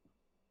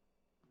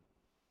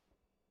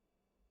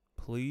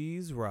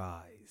please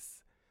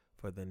rise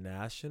for the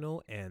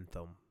national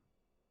anthem.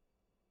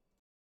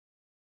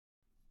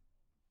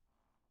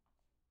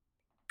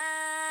 I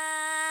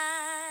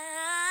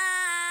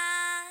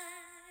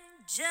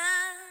just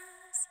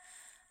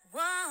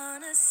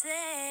wanna say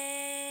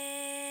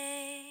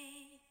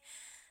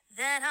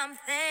that I'm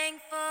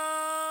thankful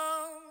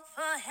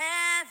for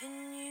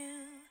having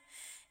you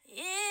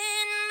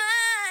in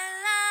my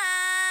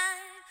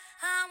life.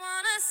 I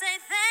wanna say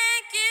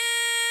thank you.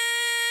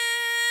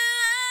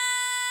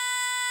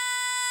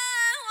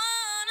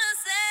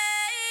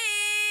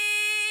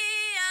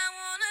 I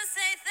wanna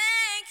say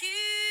thank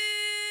you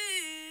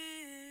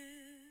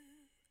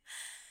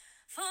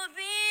for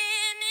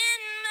being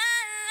in my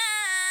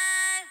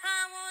life.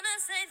 I wanna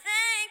say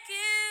thank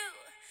you,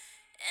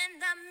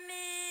 and I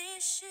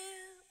miss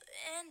you,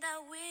 and I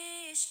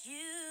wish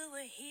you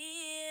were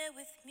here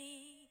with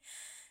me,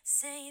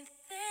 saying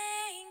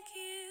thank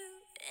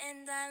you,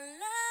 and I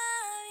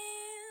love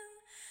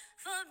you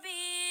for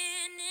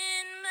being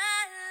in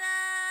my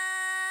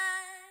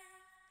life.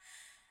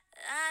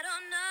 I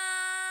don't know.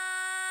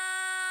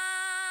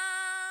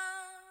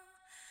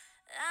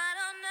 I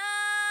don't know.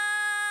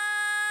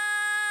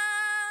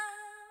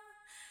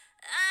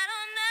 I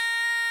don't know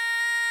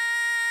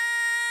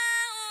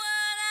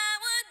what I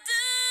would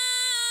do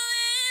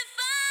if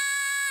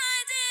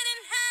I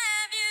didn't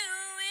have you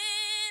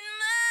in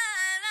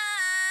my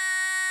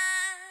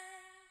life.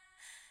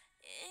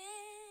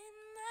 In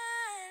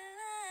my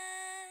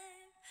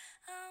life,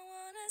 I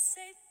wanna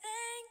say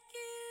thank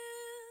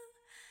you.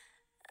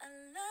 I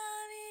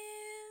love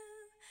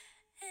you,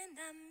 and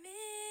I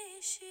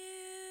miss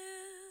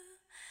you.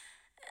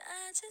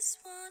 I just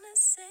wanna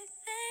say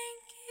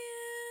thank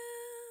you.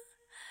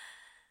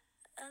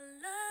 I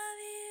love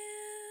you,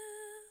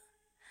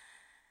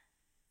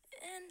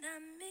 and I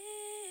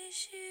miss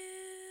you.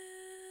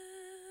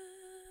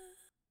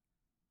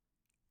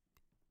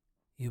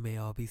 You may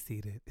all be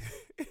seated.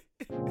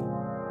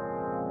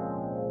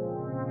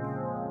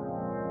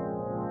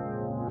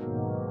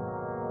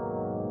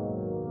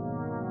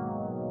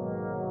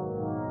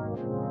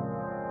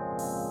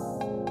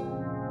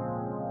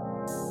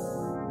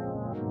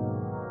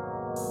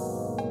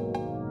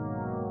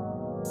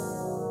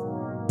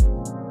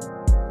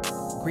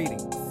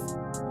 Greetings.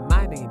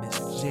 My name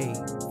is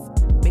James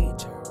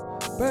Major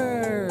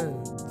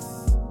Burns.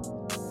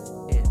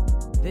 And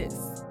this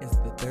is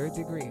The Third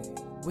Degree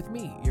with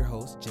me, your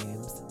host,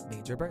 James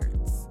Major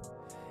Burns.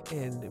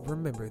 And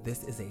remember,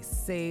 this is a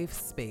safe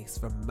space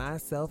for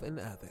myself and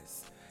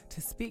others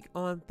to speak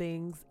on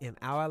things in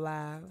our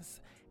lives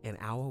and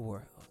our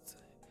world.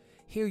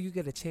 Here you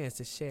get a chance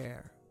to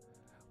share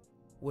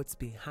what's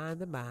behind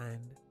the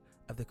mind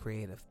of the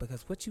creative,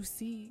 because what you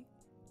see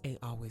ain't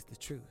always the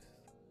truth.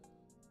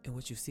 And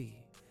what you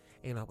see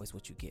ain't always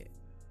what you get.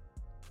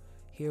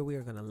 Here we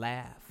are going to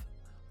laugh,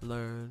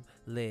 learn,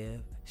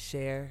 live,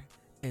 share,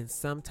 and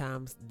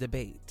sometimes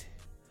debate.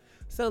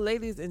 So,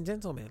 ladies and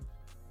gentlemen,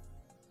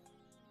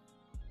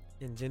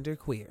 and gender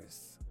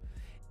queers,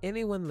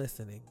 anyone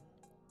listening,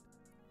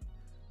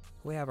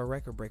 we have a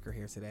record breaker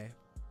here today.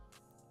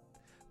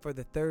 For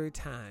the third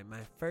time,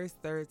 my first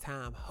third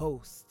time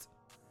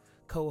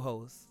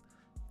co-host,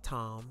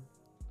 Tom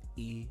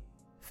E.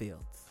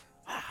 Fields.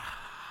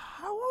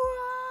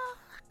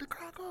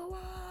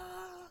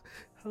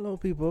 Hello,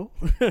 people.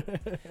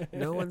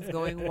 No one's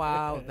going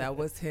wild. That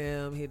was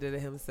him. He did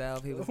it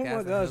himself. He was oh my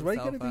gassing gosh, why you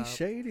himself gonna be up.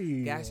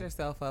 shady? Gas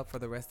yourself up for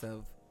the rest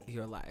of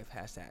your life.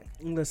 Hashtag.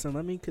 Listen,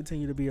 let me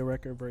continue to be a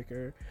record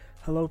breaker.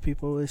 Hello,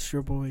 people. It's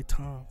your boy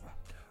Tom.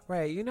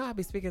 Right. You know I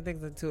be speaking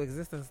things into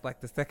existence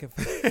like the second.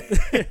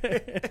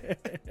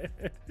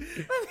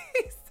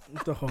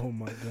 Oh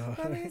my god.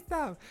 Let me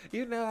stop.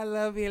 You know I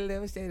love being a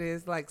little shady.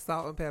 It's like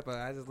salt and pepper.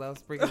 I just love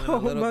sprinkling a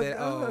little bit.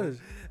 Gosh.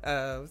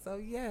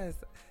 So yes,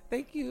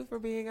 thank you for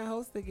being a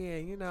host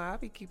again. You know I'll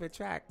be keeping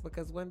track,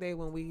 because one day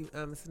when we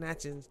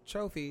snatching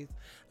trophies,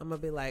 I'm gonna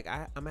be like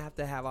I'm gonna have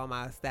to have all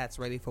my stats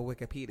ready for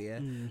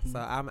Wikipedia. Mm-hmm. So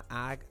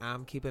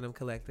I'm keeping them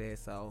collected.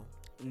 So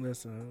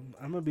listen,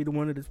 I'm gonna be the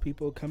one of those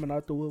people coming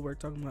out the woodwork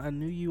talking about, I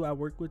knew you, I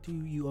worked with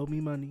you, you owe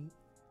me money.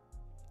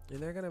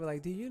 And they're gonna be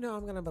like, do you know?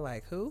 I'm gonna be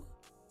like, who?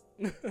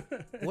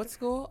 What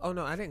school? Oh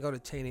no, I didn't go to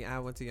Cheney. I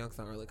went to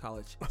Youngstown Early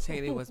College.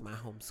 Cheney was my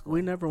home school.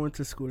 We never went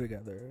to school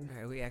together.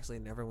 Right, we actually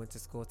never went to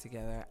school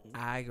together.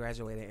 I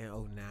graduated in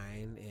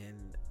 2009,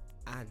 and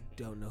I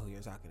don't know who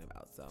you're talking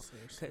about, so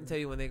couldn't tell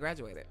you when they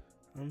graduated.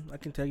 I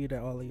can tell you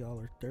that all of y'all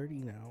are 30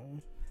 now.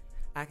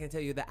 I can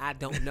tell you that I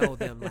don't know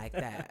them like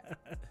that.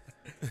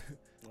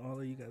 All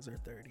of you guys are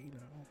 30 now.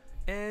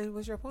 And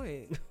what's your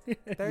point?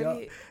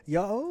 30?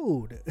 Y'all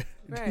old.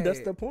 Right.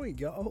 That's the point.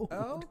 Y'all old.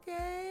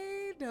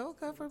 Okay, don't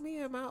come for me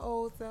and my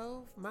old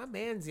self. My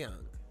man's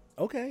young.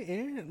 Okay,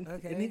 and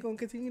Okay. he's gonna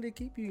continue to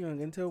keep you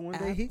young until one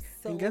day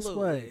and guess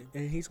what? Absolutely.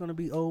 And he's gonna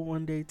be old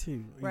one day too.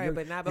 And Right, you're-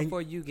 but not and-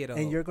 before you get old.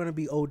 And you're gonna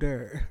be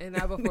older. And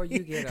not before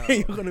you get old.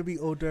 And you're gonna be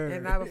older.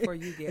 And not before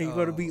you get And old.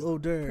 you're gonna be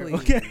older. Please,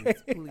 Okay.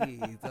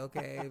 please,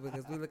 okay?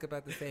 Because we look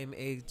about the same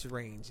age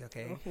range,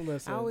 okay?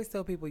 Listen, I always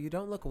tell people you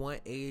don't look one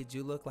age,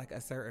 you look like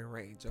a certain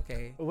range,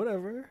 okay?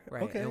 whatever.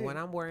 Right. Okay. And when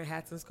I'm wearing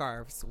hats and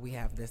scarves, we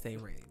have the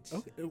same range.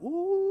 Okay.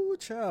 Ooh,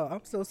 child.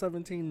 I'm still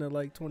 17 to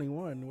like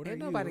 21. What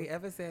Ain't are nobody you?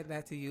 ever said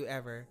that to you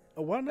ever.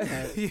 Why not?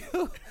 You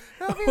don't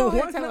be over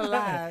here Why telling not?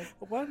 lies.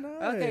 Why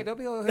not? Okay, don't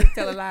be over here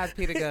telling lies,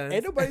 Peter Guns.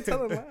 Ain't nobody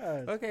telling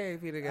lies. Okay,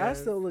 Peter I Guns.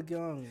 still look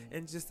young.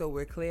 And just so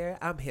we're clear,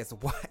 I'm his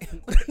wife.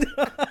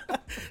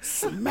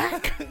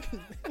 Smack.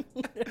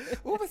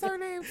 What was her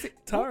name?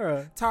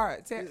 Tara. Tara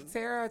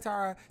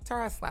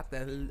slapped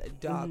the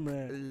dog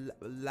Man.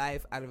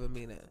 life out of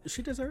Amina.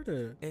 She deserved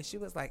it. And she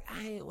was like,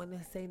 I ain't want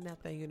to say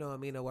nothing, you know,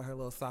 Amina with her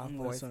little soft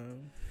voice.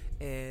 Listen,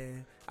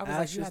 And I was like,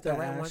 ashes you have to to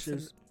write once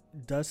ashes,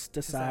 dust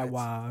to side sides.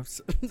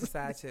 wives. to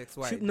side chicks,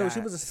 right? She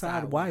was a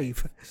side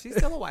wife. She's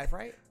still a wife,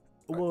 right?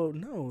 Well,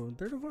 no,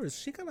 they're divorced.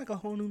 She got like a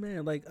whole new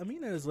man. Like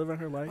Amina is living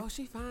her life. Oh,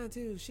 she fine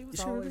too. She was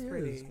She always really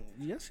pretty. is.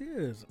 Yes, she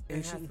is. And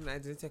And has she, an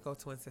identical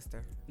twin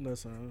sister.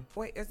 listen,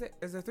 Wait, is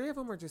there three of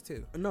them or just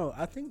two? no,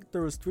 I think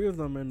there was 3 of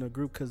them in the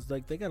group because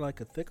like they got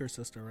like a thicker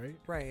sister, right?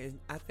 Right, and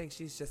I think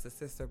she's just a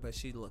sister, but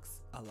she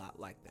looks a lot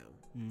like them.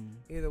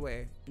 Mm. Either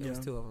way, it was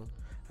Yeah. 2 of them.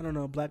 I don't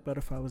know. Black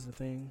Butterfly was the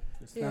thing.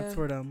 It's Yeah. not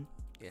for them.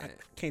 Yeah. I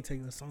can't tell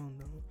you a song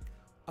though.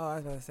 Oh, I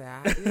was about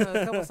to say,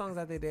 a couple songs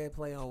that they did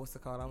play on, what's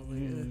it called? I was like,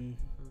 Mm.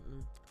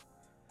 mm-mm.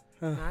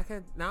 Huh.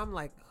 Now I'm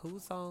like,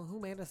 who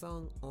made a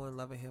song on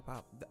Love and Hip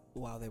Hop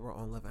while they were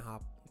on Love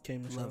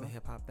and Michelle.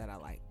 Hip Hop that I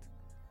liked?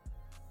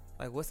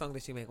 Like, what song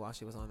did she make while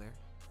she was on there?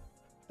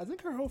 I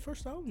think her whole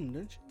first album,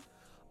 didn't she?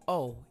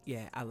 Oh,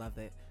 yeah, I loved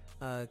it.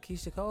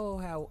 Keisha Cole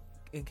had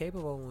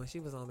Incapable when she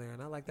was on there,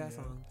 and I like that Yeah.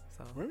 song.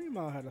 So, Remy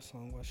Ma had a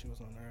song while she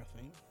was on there, I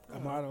think. Oh.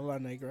 Amara La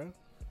Negra.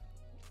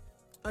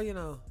 oh, you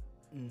know,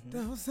 Mm-hmm.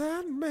 does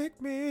that make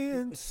me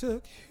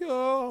insecure?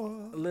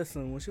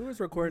 Listen, when she was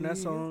recording that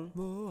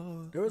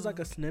song, there was like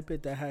a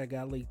snippet that had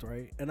got leaked,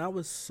 right? And I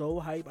was so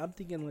hyped. I'm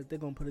thinking like they're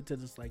gonna put it to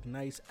this like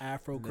nice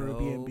Afro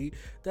Caribbean No. beat.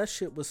 That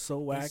shit was so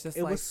whack. It's just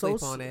it like was so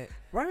Sleep on It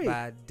right.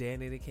 by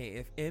Danity Kane.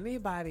 If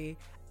anybody,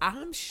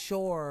 I'm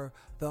sure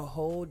the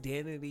whole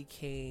Danity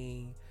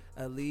Kane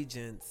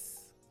allegiance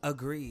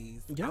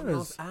agrees.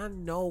 Yes. I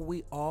know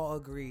we all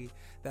agree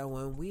that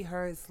when we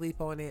heard Sleep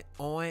on It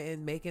on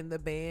and making the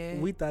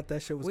band, We thought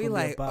that shit was we gonna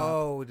be like, a bop.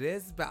 oh,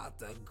 this about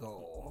to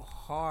go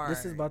hard.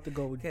 This is about to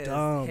go 'Cause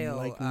dumb, hell,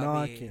 like I mean,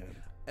 knocking.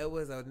 It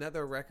was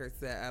another record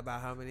set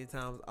about how many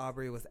times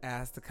Aubrey was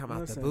asked to come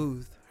out Listen, the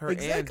booth. Her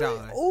Exactly. and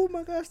Dawn. Oh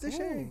my gosh, the Ooh.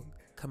 shade.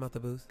 Come out the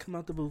booth. Come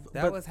out the booth.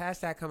 That But was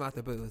hashtag come out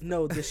the booth.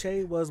 no, the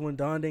shade was when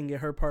Dawn didn't get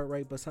her part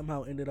right, but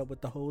somehow ended up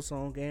with the whole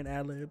song and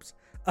ad libs.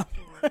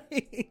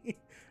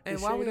 And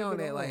while we on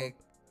it, like,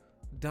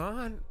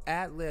 Dawn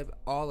ad-libbed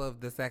all of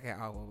the second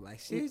album. Like,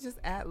 she just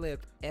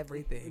ad-libbed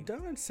everything.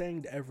 Dawn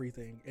sang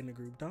everything in the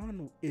group.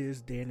 Dawn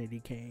is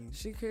Danity Kane.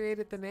 She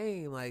created the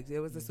name. Like, it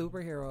was a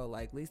superhero.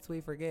 Like, least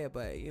we forget.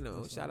 But, you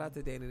know, That's shout right. out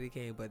to Danity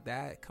Kane. But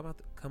that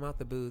come out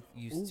the booth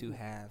used to Ooh.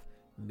 have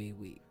me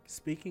weak.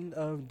 Speaking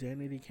of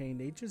Danity Kane,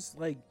 they just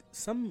like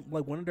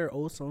one of their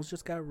old songs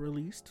just got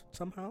released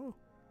somehow.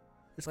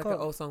 It's Like called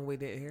an old song we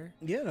didn't hear.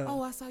 yeah.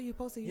 Oh, I saw you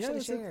posted. You Yeah, should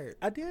have it's a- shared.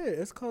 I did.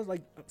 It's called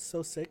like I'm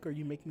So Sick or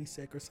You Make Me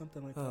Sick or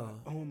something like that.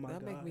 Oh my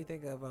that god. make me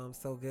think of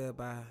So Good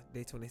by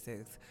Day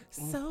 26.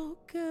 Mm. So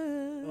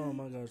good. Oh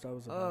my gosh, that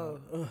was a Oh.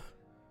 ugh.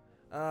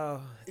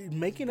 Oh,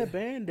 Making a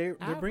band. They're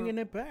I bringing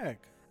it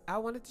back. I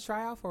wanted to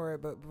try out for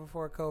it, but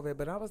before COVID,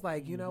 but I was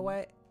like, you know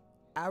what?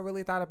 I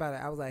really thought about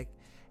it. I was like,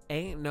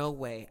 ain't no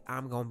way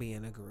I'm gonna be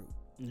in a group.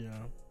 Yeah.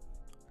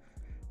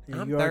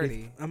 I'm you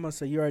 30. I'm gonna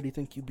say you already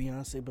think you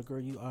Beyonce, but girl,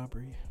 you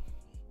Aubrey.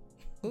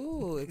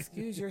 Ooh,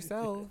 excuse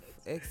yourself.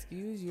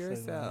 Excuse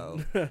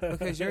yourself. Say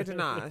Because you're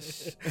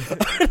Danash.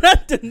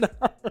 Not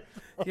Danash.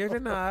 You're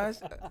Danash.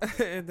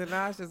 And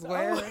Danash is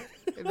where?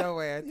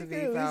 Nowhere. You To be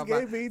could at found least by-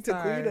 give me to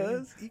Sorry.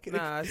 Queenas. You could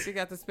Nah, she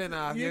got the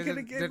spinoff. You You're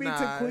coulda just give me to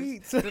Danash.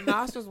 Queens.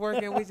 Danash was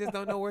working. We just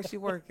don't know where she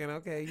working.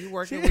 Okay, you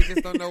working. We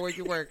just don't know where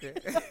you working.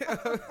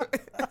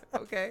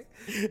 Okay.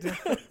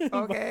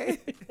 Okay.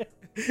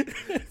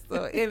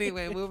 So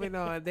anyway, moving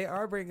on. They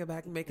are bringing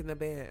back Making the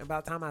Band.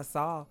 About time I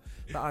saw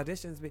the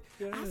auditions. I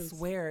Yes.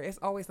 swear, it's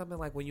always something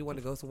like when you want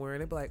to go somewhere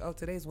and they be like, "Oh,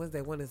 today's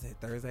Wednesday. When is it?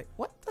 Thursday?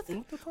 What?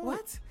 What the fuck?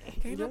 What?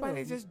 Can't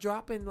nobody Yeah. just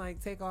drop and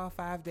like take off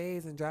 5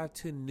 days and drive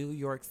to New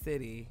York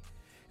City?"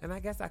 And I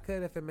guess I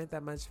could if it meant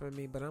that much for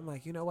me. But I'm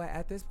like, you know what?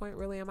 At this point,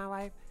 really in my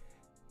life,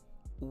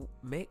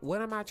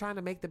 what am I trying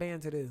to make the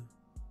band to do?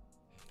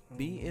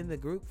 Be in the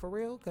group for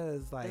real?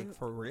 Because, like,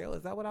 for real?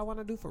 Is that what I want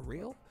to do for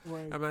real?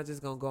 Right. I'm not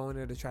just going to go in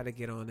there to try to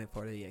get on it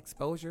for the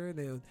exposure.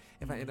 Then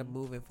if I end up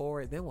moving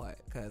forward, then what?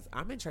 Because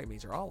I'm in trade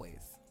major always.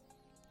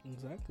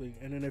 Exactly.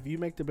 And then if you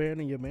make the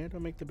band and your man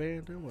don't make the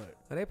band, then what?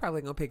 But they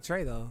probably going to pick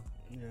Trey, though.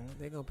 Yeah.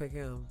 They gonna pick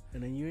him.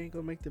 And then you ain't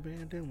gonna make the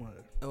band, then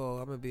what? Oh,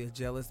 I'm gonna be a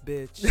jealous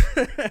bitch.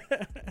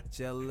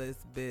 Jealous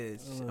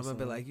bitch. I'm gonna be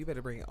Listen. like, you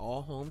better bring it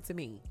all home to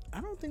me.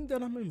 I don't think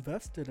that I'm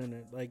invested in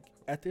it. Like,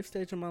 at this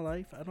stage of my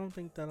life, I don't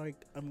think that,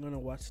 like, I'm gonna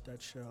watch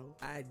that show.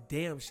 I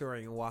damn sure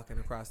ain't walking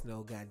across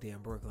no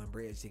goddamn Brooklyn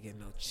Bridge to get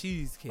no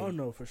cheesecake. Oh,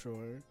 no, for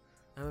sure.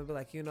 I'm gonna be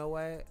like, you know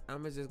what?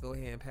 I'm gonna just go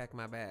ahead and pack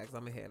my bags.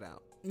 I'm gonna head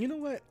out. You know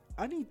what?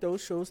 I need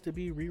those shows to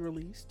be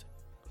re-released.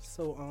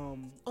 So,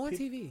 On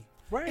TV.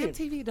 Right.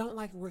 MTV don't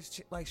like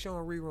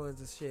showing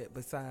reruns of shit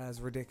besides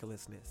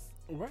ridiculousness.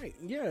 Right.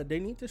 Yeah, they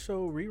need to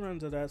show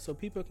reruns of that so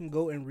people can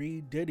go and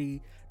read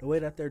Diddy the way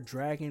that they're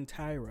dragging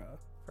Tyra.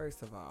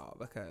 First of all,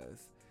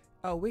 because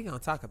we gonna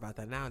talk about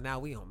that now. Now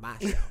we on my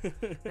show.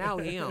 Now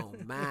we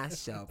on my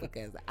show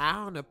because I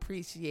don't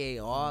appreciate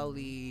all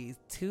these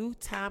two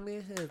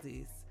Tommy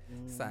hoodies.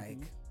 It's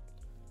like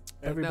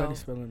Everybody's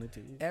spilling the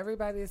tea.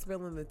 everybody is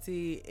spilling the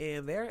tea,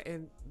 and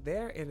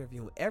they're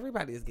interviewing.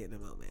 Everybody is getting a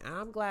moment.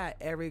 I'm glad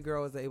every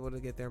girl is able to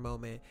get their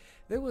moment.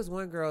 There was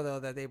one girl though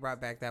that they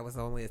brought back that was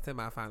only a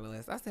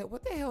semifinalist. I said,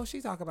 "What the hell is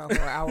she talking about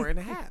for an hour and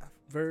a half?"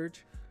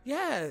 Verge.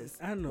 Yes,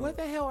 I know. What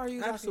the hell are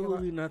you Absolutely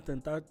talking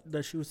nothing. Thought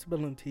that she was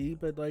spilling tea,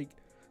 but like,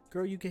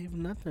 girl, you gave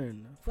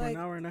nothing for Like,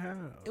 an hour and a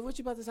half. And what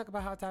you about to talk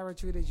about how Tyra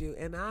treated you?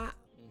 And I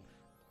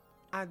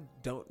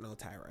don't know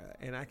Tyra,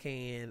 and I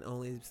can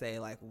only say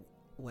like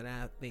what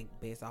I think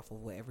based off of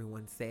what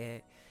everyone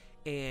said.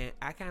 And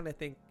I kind of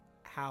think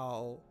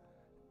how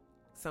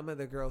some of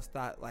the girls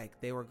thought like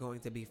they were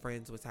going to be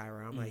friends with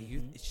Tyra. I'm like,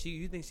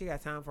 you think she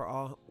got time for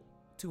all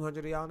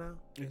 200 of y'all now?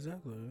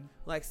 Exactly.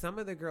 Like some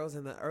of the girls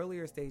in the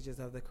earlier stages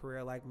of the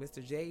career, like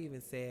Mr. J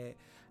even said,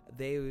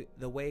 the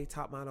way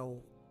Top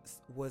Model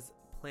was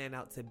planned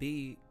out to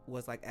be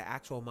was like an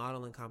actual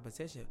modeling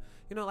competition.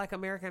 You know, like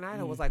American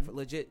Idol was like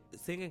legit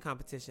singing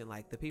competition.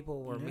 Like the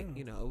people were,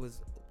 you know, it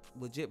was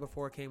legit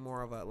before it came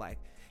more of a like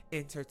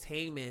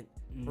entertainment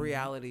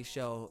reality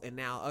show, and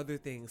now other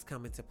things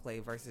come into play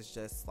versus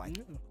just like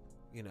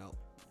you know,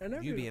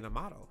 and you being a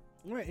model.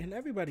 Right, and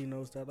everybody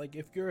knows that. Like,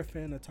 if you're a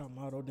fan of Top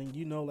Model, then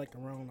you know, like,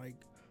 around, like,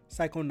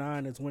 Cycle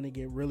 9 is when it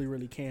get really,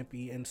 really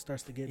campy and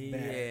starts to get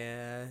bad.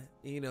 Yeah,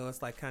 you know,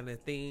 it's, like, kind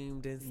of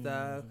themed and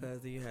stuff,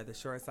 because then you had the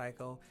short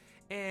cycle.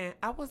 And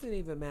I wasn't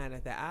even mad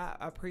at that.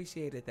 I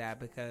appreciated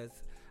that because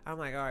I'm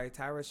like, all right,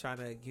 Tyra's trying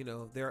to, you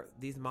know,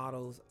 these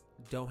models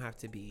don't have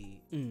to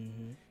be.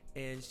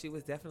 And she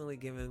was definitely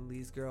giving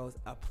these girls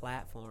a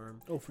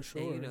platform. Oh, for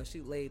sure. And, you know,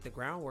 she laid the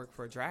groundwork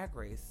for Drag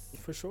Race.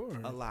 For sure.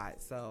 A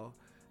lot. So,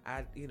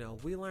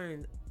 we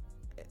learned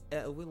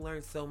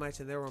so much,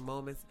 and there were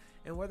moments,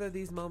 and whether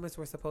these moments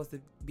were supposed to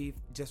be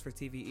just for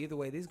TV, either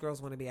way, these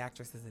girls want to be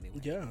actresses anyway.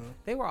 Yeah,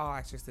 they were all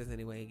actresses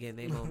anyway, getting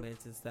their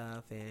moments and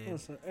stuff, and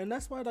listen, and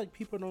that's why like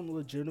people don't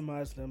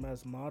legitimize them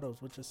as models,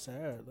 which is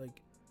sad.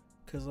 Like,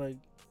 cause like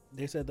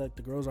they said like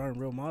the girls aren't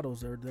real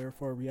models; they're there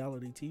for a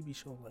reality TV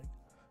show. Like,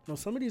 no,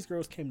 some of these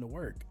girls came to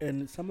work,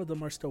 and some of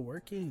them are still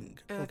working.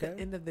 And okay. At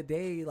the end of the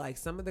day, like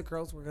some of the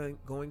girls were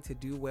going to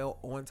do well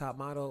on Top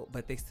Model,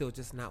 but they still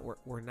just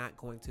were not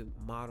going to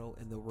model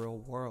in the real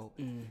world.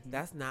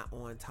 That's not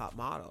on Top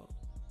Model.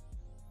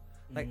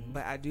 Like,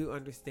 but I do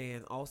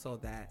understand also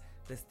that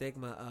the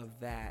stigma of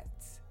that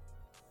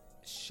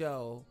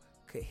show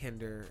could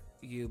hinder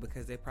you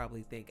because they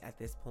probably think at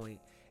this point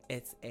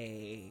it's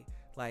a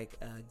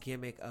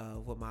gimmick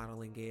of what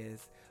modeling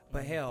is.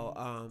 But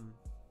hell,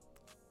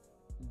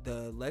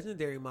 the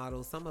legendary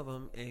models, some of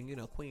them, and you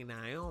know, Queen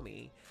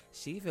Naomi,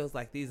 she feels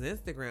like these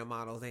Instagram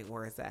models ain't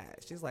where it's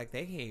at. She's like,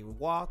 they can't even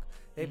walk,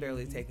 they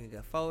barely taking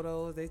good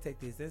photos, they take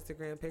these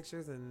Instagram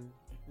pictures, and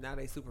now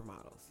they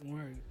supermodels.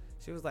 Right.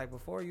 She was like,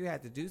 before you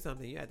had to do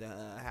something, you had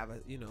to have a,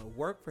 you know,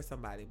 work for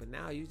somebody, but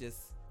now you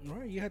just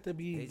right. You have to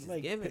be just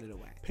like giving it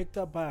away, picked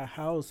up by a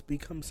house,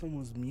 become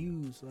someone's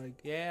muse,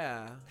 like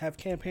have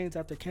campaigns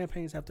after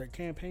campaigns after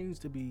campaigns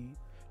to be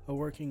a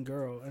working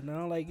girl, and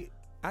now like.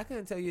 I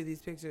couldn't tell you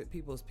these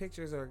people's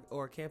pictures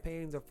or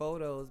campaigns or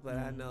photos, but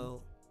I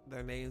know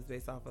their names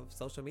based off of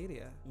social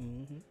media,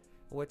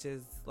 which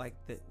is like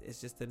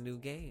it's just a new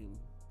game,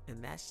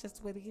 and that's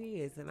just what it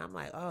is. And I'm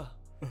like, oh,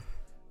 I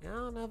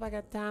don't know if I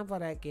got time for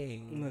that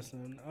game.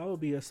 Listen, I will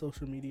be a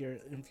social media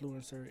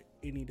influencer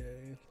any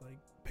day. Like,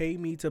 pay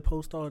me to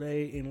post all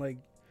day, and like,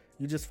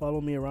 you just follow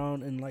me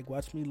around and like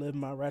watch me live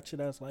my ratchet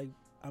ass life.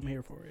 I'm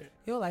here for it.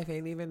 Your life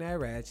ain't even that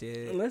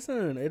ratchet.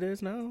 Listen, it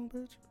is now,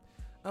 bitch.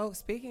 Oh,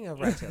 speaking of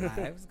ratchet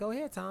lives, go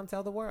ahead, Tom.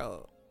 Tell the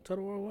world. Tell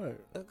the world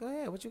what? Go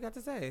ahead. What you got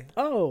to say?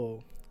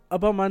 Oh,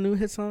 about my new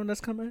hit song that's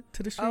coming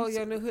to the streets. Oh,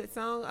 your new hit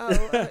song? Oh,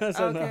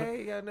 So okay. no.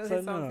 Your new So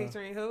hit song no.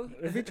 featuring who?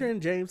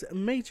 Featuring James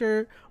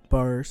Major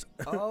Bars.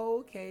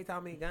 Okay,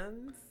 Tommy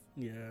Guns.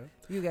 Yeah.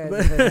 You guys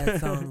will hear that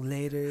song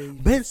later. You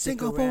Been stick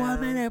single for a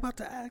around. minute, about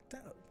to act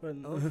out. But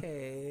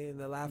Okay, and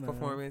the live No.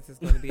 performance is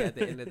going to be at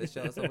the end of the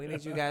show, so we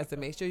need you guys to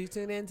make sure you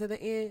tune in to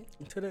the end.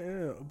 to the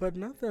end. But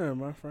nothing,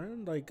 my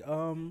friend. Like,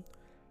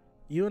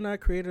 you and I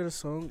created a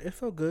song. It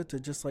felt good to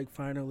just like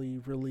finally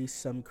release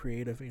some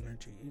creative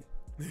energy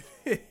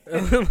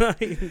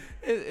Like,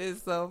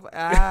 It's so,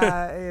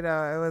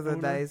 it was a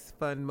nice,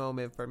 fun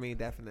moment for me,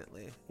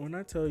 definitely. when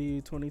I tell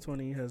you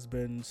 2020 has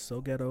been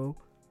so ghetto,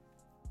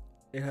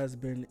 it has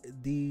been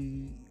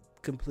the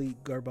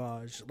complete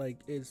garbage. Like,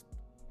 it's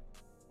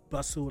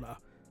basura.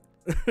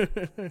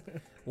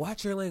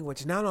 Watch your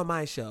language, not on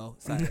my show.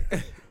 Sorry.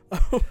 Oh,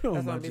 That's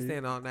what my I'm be G.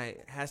 saying all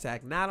night.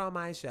 Hashtag not on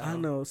my show. I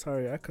know,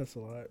 sorry, I cuss a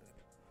lot.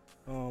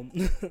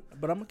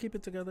 But I'm gonna keep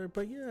it together.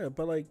 But yeah,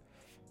 but like,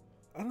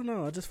 I don't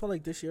know. I just felt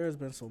like this year has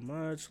been so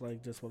much,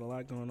 like, just with a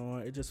lot going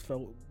on. It just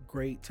felt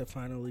great to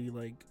finally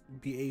like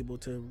be able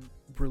to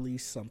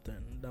release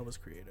something that was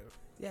creative.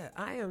 Yeah,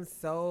 I am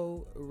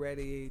so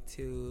ready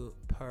to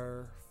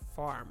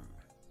perform.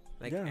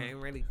 Like, Yeah.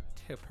 I'm ready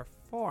to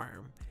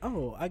perform.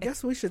 Oh, I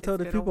guess we should tell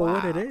the been a people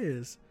what it while.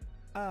 is.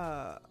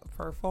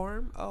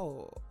 Perform?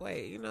 Oh,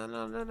 wait. No.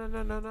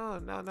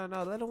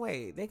 Let them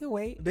wait. They can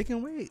wait. They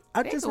can wait.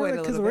 I They just can wait a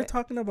because little we're bit.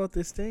 talking about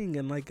this thing,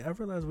 and like I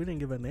realized we didn't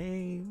give a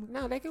name.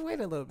 No, they can wait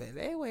a little bit.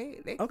 They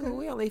wait. They Okay. cool.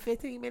 We only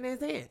 15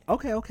 minutes in.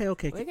 Okay. We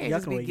can't Y'all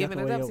just can be wait. giving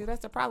Y'all it can up. wait. See,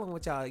 that's the problem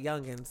with y'all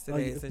youngins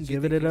today. yeah, Since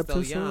giving you it think up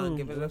you're too so young, soon.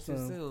 giving it up too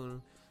Listen.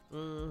 soon.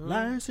 Mhm.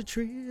 Life's a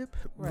trip.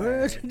 Right.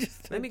 Virgin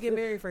just- Let me get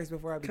married first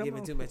before I be Come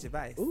giving on. too much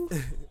advice. Ooh.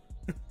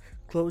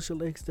 Close your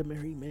legs to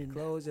marry men.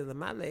 Closure.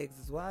 My legs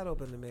is wide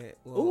open to married.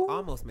 Well, Ooh.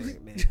 almost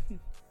married man.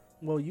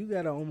 Well, you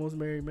got an almost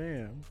married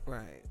man.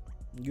 Right.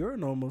 You're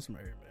an almost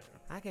married man.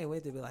 I can't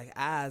wait to be like,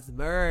 I's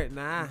married,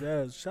 nah.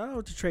 Yes. Shout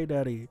out to Trey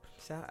Daddy.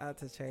 Shout out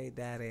to Trey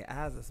Daddy.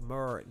 I's is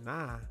married,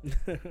 nah.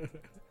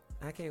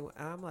 I can't.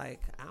 I'm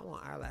like, I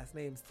want our last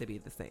names to be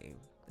the same.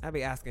 I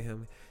be asking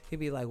him. He'd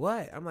be like,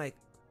 what? I'm like,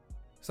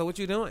 so what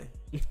you doing?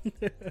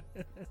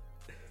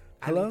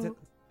 Hello?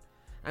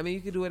 I mean,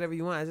 you can do whatever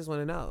you want. I just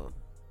want to know.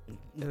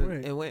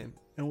 Right. And when?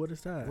 And what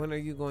is that? When are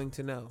you going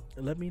to know?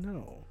 Let me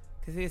know.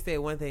 Because he'd say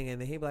one thing and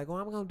then he'd be like, well,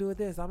 I'm going to do it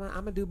this. I'm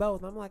going to do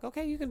both. I'm like,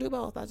 okay, you can do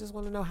both. I just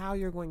want to know how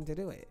you're going to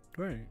do it.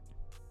 Right.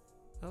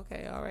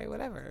 Okay, all right,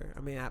 whatever. I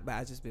mean, but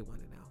I just be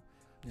wanting to know.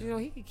 Yeah. You know,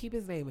 he can keep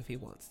his name if he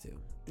wants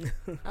to.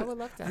 I would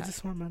love to. I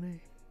just want my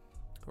name.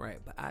 Right,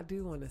 but I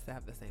do want us to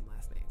have the same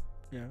last name.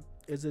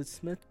 Yeah. Is it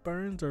Smith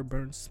Burns or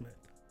Burns Smith?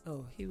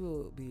 Oh, he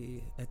will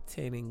be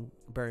attaining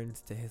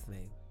Burns to his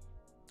name.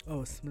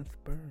 Oh, Smith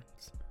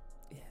Burns.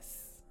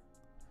 Yes.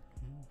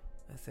 Mm.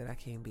 I said I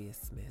can't be a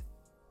Smith.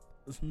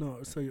 No,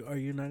 so are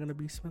you not gonna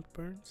be Smith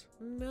Burns?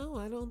 No,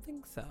 I don't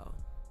think so.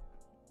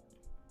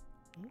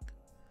 Okay.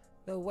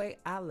 The way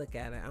I look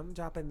at it, I'm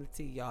dropping the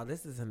tea, y'all.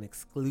 This is an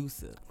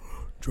exclusive.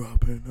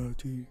 Dropping a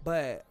T.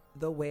 But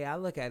the way I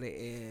look at it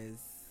is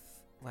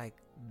like,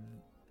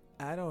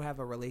 I don't have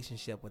a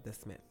relationship with the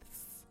Smiths.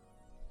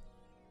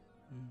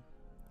 Mm.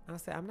 I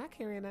say I'm not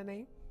carrying that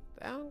name.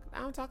 I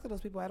don't talk to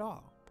those people at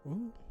all.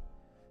 Ooh.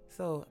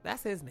 So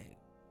that's his name.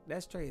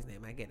 That's Trey's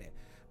name. I get it.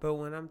 But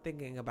when I'm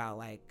thinking about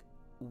like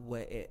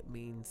what it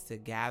means to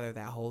gather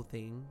that whole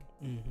thing,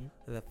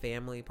 Mm-hmm. the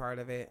family part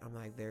of it, I'm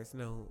like, there's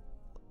no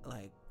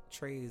like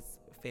Trey's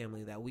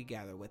family that we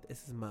gather with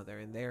is his mother,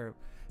 and their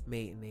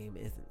maiden name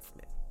isn't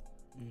Smith.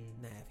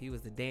 Mm. Now, if he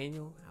was a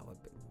Daniel,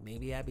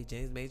 maybe I'd be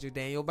James Major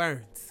Daniel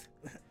Burns.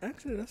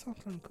 Actually, that sounds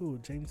kind of cool.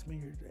 James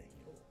Major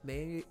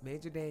Daniel.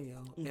 Major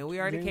Daniel. And we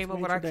already James came up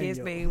with Major our kids'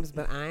 Daniel. names,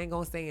 but I ain't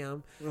gonna say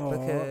them Aw.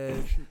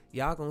 because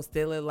y'all gonna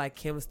steal it like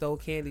Kim stole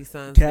Candy's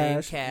son's name,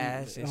 Cash.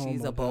 Cash, and Oh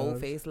she's my a gosh.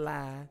 bold-faced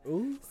lie.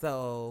 Ooh.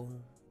 So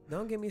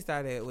don't get me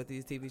started with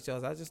these TV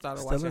shows. I just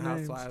started Stealing watching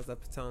names. Housewives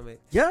of Potomac.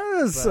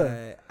 Yes.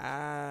 But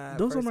I,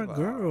 Those are first my of all,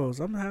 girls.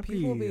 I'm happy.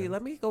 People be,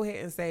 let me go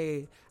ahead and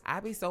say, I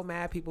be so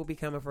mad people be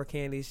coming for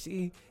Candy.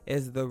 She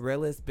is the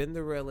realest, been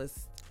the realest.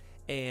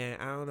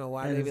 And I don't know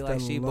why and they be it's like,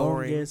 the she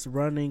boring. longest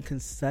running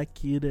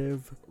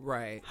consecutive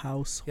Right.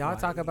 house. Y'all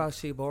talk about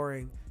she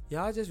boring.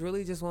 Y'all just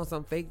really just want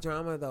some fake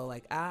drama though.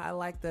 Like I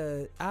live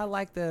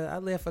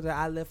for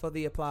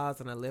the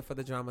applause and I live for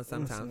the drama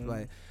sometimes, Listen.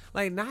 but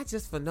like not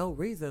just for no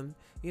reason,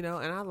 you know.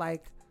 And I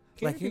like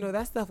Candy-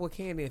 that stuff with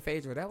Candy and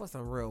Phaedra. That was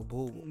some real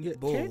bull. Yeah,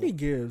 bull. Candy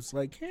gives.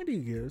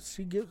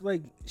 She gives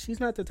like she's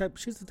not the type.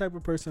 She's the type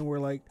of person where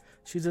like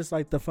she's just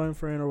like the fun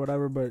friend or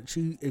whatever. But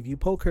if you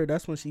poke her,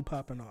 that's when she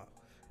popping off.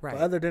 Right.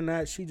 But other than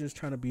that, she just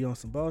trying to be on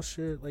some boss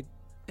shit. Like,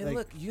 And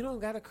look, you don't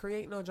gotta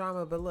create no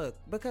drama, but look,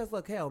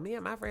 hell, me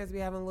and my friends be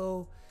having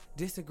little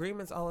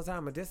disagreements all the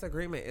time. A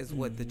disagreement is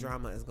what the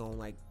drama is going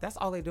like. That's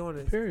all they doing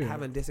is Period.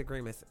 having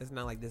disagreements. It's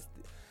not like this.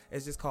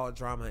 It's just called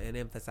drama and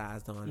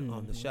emphasized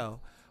on the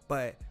show.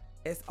 But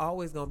it's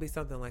always gonna be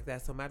something like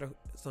that. So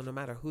no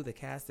matter who the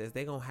cast is,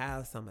 they gonna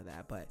have some of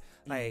that. But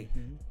like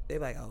they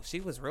like, oh, she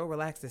was real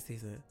relaxed this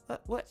season.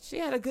 What? She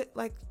had a good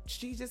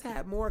she just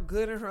had more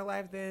good in her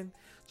life than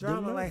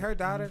drama. Than Like her life.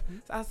 daughter.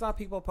 I saw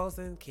people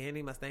posting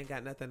Candy must ain't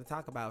got nothing to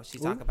talk about. She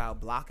talk about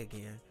Block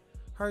again.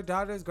 Her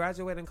daughter's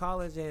graduating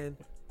college and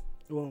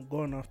well,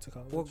 going off to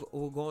college.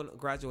 we're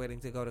graduating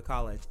to go to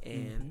college,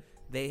 and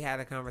they had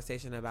a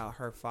conversation about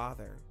her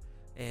father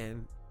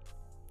and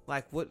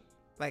like what,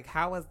 like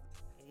how is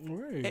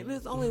Right. And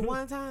it's only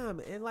one time.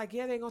 And like,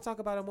 yeah, they ain't gonna talk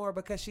about it more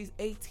because she's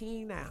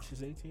 18 now.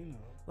 She's 18 now.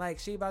 Like,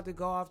 she about to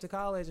go off to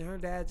college and her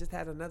dad just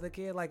had another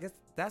kid. Like,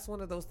 that's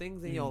one of those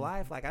things in your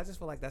life. Like, I just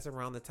feel like that's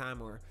around the time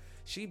where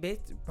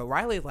but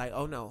Riley's like,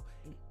 oh no,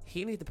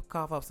 he needs to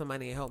cough up some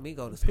money and help me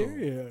go to school.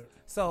 Period.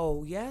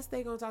 So yes,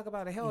 they gonna talk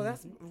about it. Hell,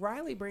 that's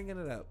Riley bringing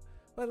it up.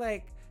 But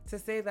like, to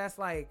say that's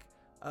like,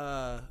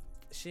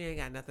 she ain't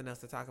got nothing else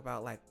to talk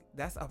about. Like,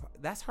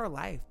 that's her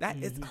life. That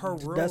is her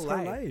real That's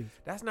life. her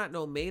life. That's not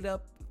no made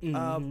up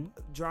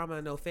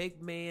drama, no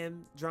fake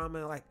man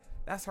drama. Like,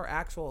 that's her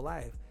actual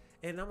life.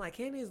 And I'm like,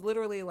 Candy is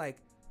literally like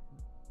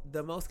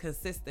the most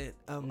consistent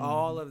of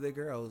all of the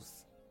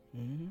girls.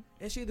 And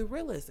she the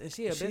realest. And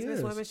she a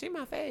businesswoman. She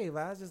my fave.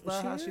 I just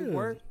love how she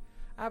worked.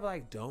 I be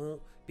like,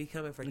 don't be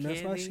coming for and Candy.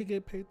 that's why she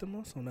get paid the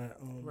most on that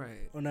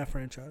right. on that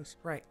franchise.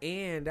 Right.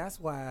 And that's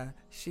why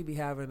she be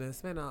having the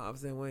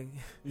spinoffs. And when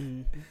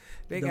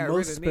they the got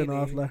most rid of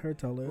spinoff, Nene, let her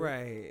tell it.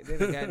 right. Then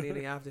they got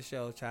Nene off the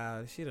show,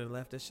 child. She done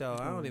left the show.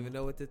 I don't even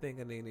know what to think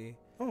of Nene.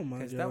 Oh my god.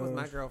 Because that was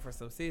my girl for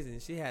some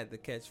seasons. She had the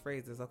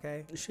catchphrases,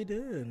 okay? She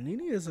did.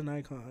 Nene is an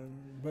icon,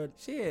 but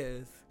She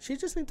is. she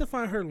just need to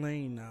find her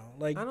lane now.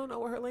 Like, I don't know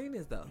what her lane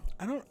is, though.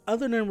 I don't.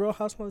 Other than Real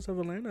Housewives of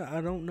Atlanta,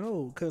 I don't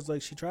know. Cause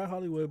like she tried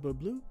Hollywood, but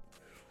Blue.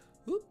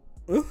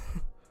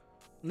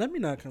 Let me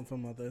not come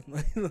from mother.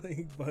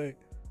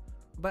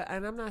 But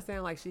and I'm not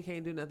saying like she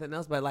can't do nothing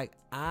else, but like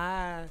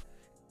I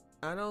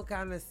don't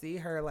kind of see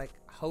her like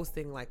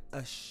hosting like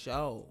a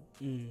show.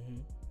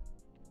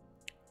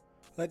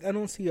 Like, I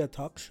don't see a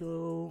talk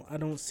show. I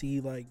don't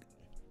see like,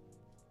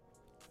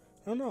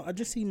 I don't know. I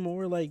just see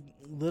more like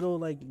little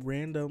like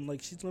random,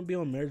 like she's gonna be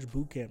on Marriage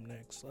Boot Camp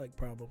next, like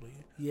probably.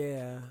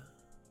 Yeah.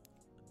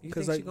 You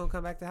 'Cause, think like, she's gonna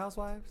come back to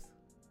Housewives?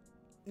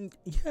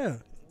 Yeah,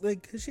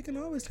 like 'cause she can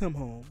always come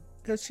home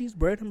because she's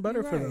bread and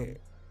butter for them.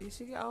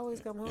 She can always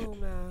come home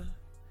now.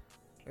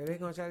 Or they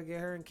gonna try to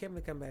get her and Kim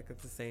to come back at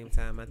the same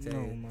time. I tell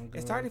you, my God.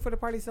 it's tardy for the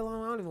party so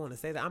long. I don't even want to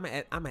say that. I'm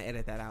gonna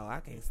edit that out. I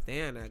can't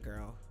stand that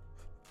girl.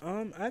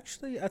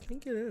 Actually, I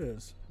think it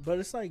is, but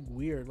it's like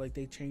weird. Like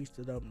they changed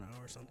it up now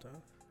or something.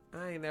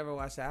 I ain't never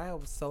watched that. I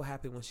was so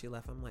happy when she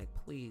left. I'm like,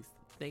 please,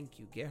 thank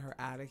you, get her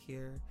out of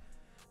here.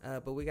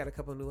 But we got a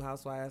couple new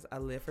housewives. I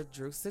live for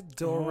Drew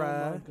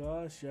Sidora. Oh my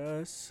gosh,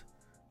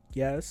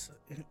 yes,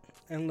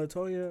 and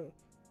Latoya.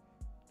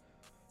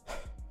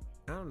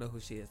 I don't know who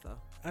she is though.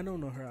 I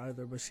don't know her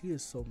either, but she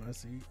is so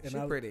messy. And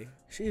She's pretty.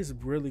 She is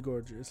really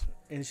gorgeous,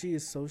 and she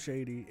is so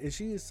shady, and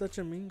she is such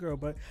a mean girl.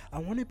 But I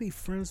want to be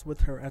friends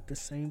with her at the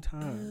same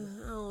time.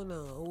 I don't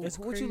know. It's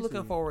What you looking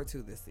crazy. forward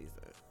to this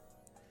season?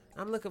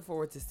 I'm looking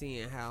forward to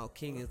seeing how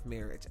Kenya's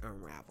marriage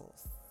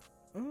unravels.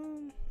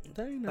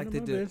 That ain't none Like of the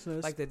my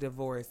business. like the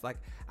divorce. Like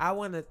I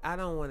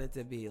don't want it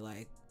to be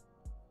like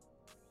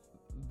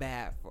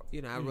bad for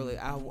I really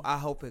I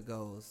hope it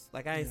goes.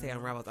 Like I ain't say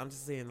unravels. I'm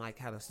just saying like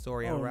how the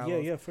story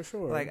unravels. yeah, for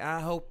sure. Like I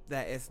hope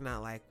that it's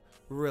not like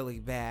really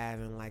bad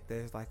and like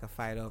there's like a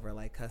fight over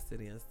like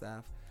custody and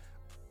stuff.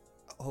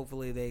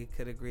 Hopefully they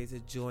could agree to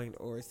joint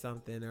or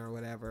something or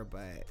whatever,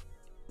 but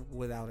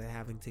without it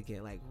having to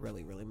get like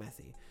really really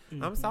messy.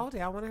 I'm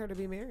salty. I want her to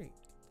be married.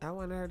 I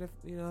want her to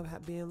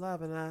be in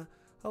love, and I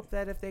hope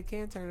that if they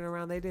can turn it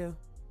around, they do.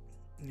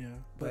 Yeah,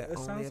 But but it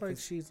only sounds if like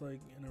it's- she's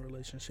like in a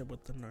relationship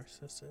with the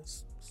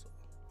narcissist, so,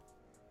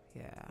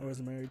 Yeah. or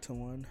is married to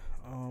one.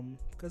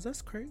 Because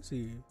that's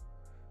crazy.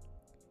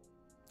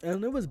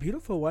 And it was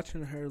beautiful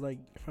watching her like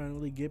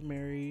finally get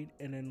married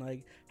and then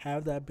like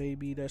have that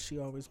baby that she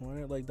always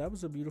wanted. Like that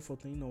was a beautiful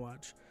thing to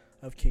watch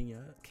of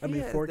Kenya.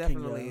 Kenya For is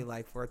definitely Kenya.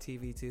 like for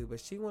TV too, but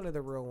she one of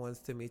the real ones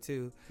to me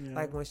too. Yeah.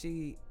 Like when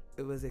she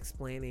was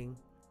explaining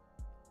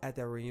at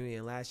the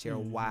reunion last year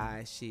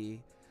why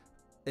she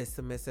is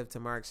submissive to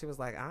Mark, she was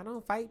like, I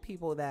don't fight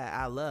people that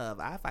I love.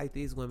 I fight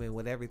these women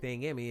with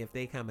everything in me. If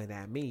they coming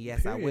at me,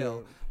 yes, I will.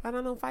 Period. But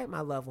I don't fight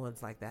my loved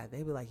ones like that.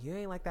 They be like, you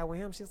ain't like that with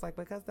him. She's like,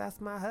 because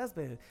that's my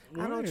husband.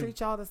 I don't Right. treat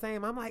y'all the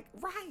same. I'm like,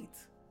 right.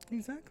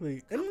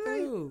 Exactly. Come And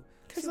through.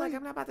 She's like, like-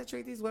 I'm not about to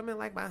treat these women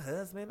like my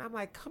husband. I'm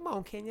like, come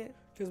on, Kenya.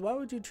 because why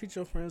would you treat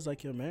your friends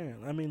like your man?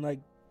 I mean, like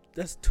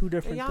that's two And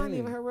different y'all things. ain't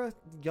even her real,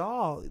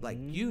 y'all, like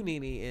you, Mhm.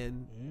 Nene,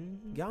 and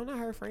Mhm. y'all not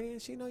her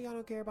friends. She know y'all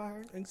don't care about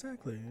her.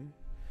 Exactly.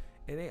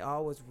 And they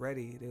always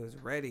ready. They was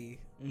ready.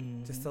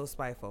 Mhm. Just so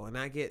spiteful. And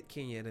I get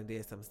Kenya and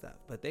did some stuff,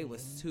 but they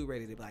was too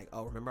ready to be like,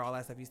 oh, remember all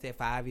that stuff you said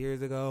 5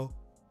 years ago?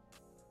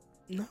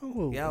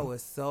 No. Y'all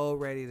was so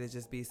ready to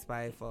just be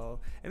spiteful.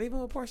 And even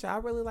with Portia, I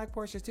really like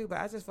Portia too, but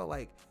I just felt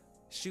like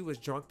she was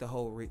drunk the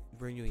whole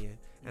reunion.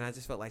 And I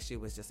just felt like she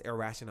was just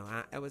irrational.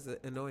 It was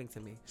annoying to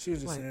me. She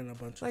was just like- saying a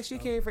bunch of Like she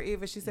stuff. came for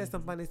Eva. She said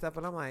some funny stuff,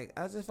 and I'm like,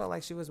 I just felt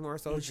like she was more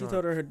so When she drunk.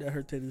 told her that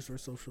her titties were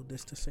social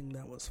distancing,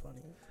 that was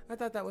funny. I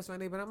thought that was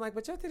funny, but I'm like,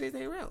 but your titties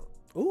ain't real.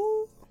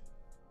 Ooh.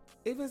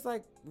 Eva's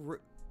like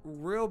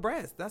real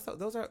breasts.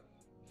 Those are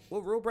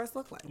what real breasts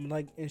look like. I'm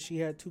like, and she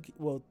had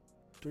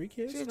 3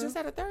 kids. She now? just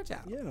had a third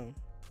child. Yeah.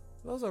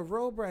 Those are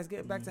real breasts.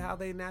 Getting back to how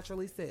they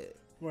naturally sit.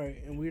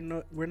 Right, and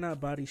we're not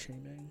body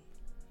shaming.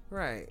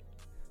 Right.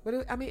 But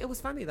it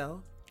was funny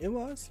though. It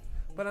was.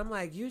 But I'm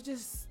like, you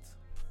just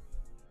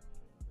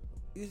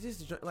you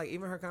just like,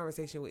 even her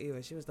conversation with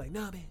Eva, she was like,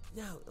 no, man,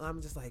 no.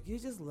 I'm just like, you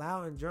just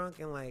loud and drunk,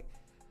 and like,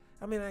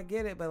 I mean, I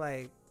get it, but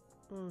like,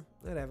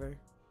 whatever.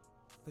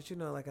 But you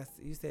know, like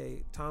you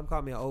say, Tom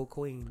called me an old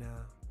queen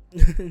now.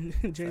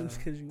 James,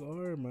 because you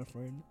are, my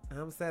friend.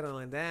 I'm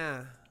settling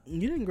down.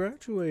 You didn't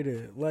graduate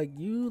it. Like,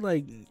 you,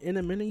 like, in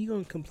a minute, you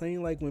gonna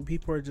complain, like, when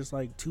people are just,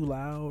 like, too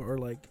loud, or,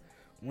 like,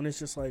 when it's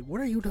just, like,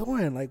 what are you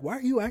doing? Like, why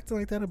are you acting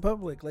like that in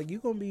public? Like, you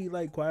gonna be,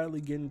 like, quietly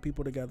getting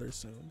people together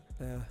soon.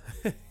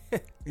 Yeah.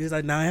 He's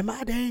like, nah, in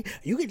my day,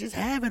 you can just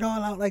have it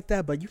all out like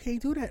that, but you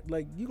can't do that.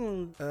 Like, you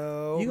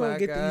gonna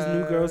get these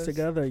new girls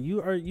together.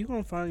 You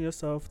gonna find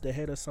yourself the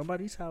head of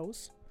somebody's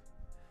house.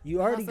 You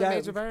already got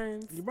Major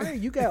Burns. Right.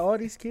 You got all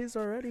these kids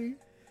already.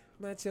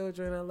 My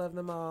children, I love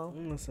them all.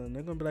 Listen,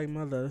 they're gonna be like,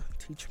 mother,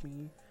 teach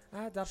me.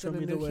 I adopted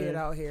a new kid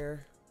out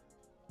here.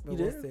 But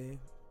You we'll did? see.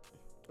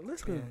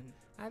 Listen.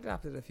 Yeah. I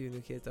adopted a few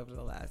new kids over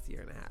the last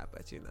year and a half,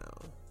 but you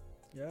know.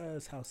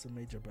 Yes, House of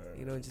Major Burns.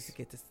 You don't just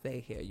get to stay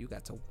here. You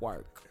got to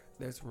work.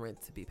 There's rent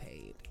to be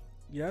paid.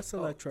 Yes,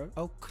 Electra.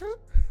 Okay.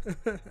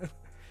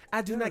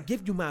 I do not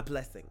give you my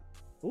blessing.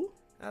 Ooh.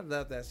 I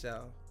love that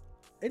show.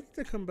 It needs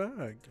to come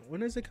back.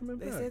 When is it coming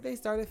They back? said they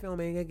started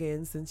filming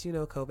again since, you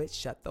know, COVID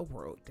shut the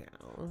world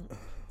down.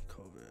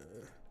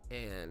 COVID.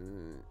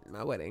 And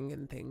my wedding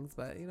and things.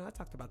 But, you know, I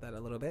talked about that a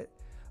little bit.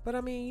 But,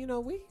 I mean, you know,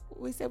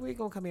 we said we were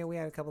going to come here. We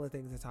had a couple of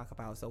things to talk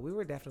about. So we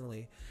were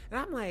definitely... And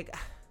I'm like,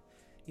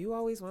 you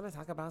always want to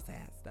talk about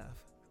sad stuff.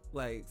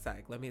 Like,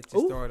 psych, let me just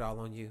throw it all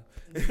on you.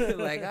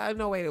 Like, I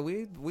know, wait,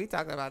 we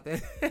talked about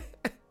that.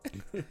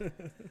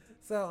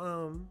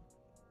 So,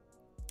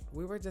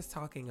 we were just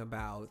talking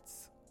about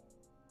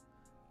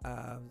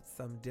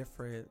some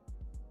different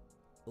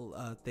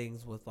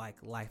things with, like,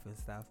 life and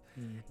stuff.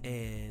 Mm-hmm.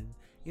 And,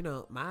 you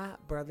know, my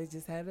brother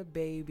just had a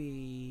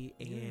baby,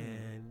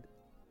 and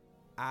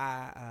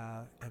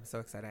I'm so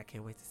excited. I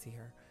can't wait to see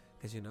her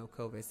because, you know,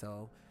 COVID,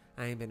 so...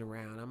 I ain't been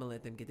around. I'm going to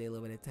let them get their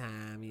little bit of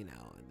time, you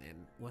know, and then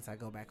once I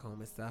go back home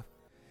and stuff,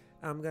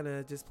 I'm going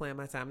to just plan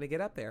my time to get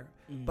up there.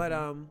 Mm-hmm. But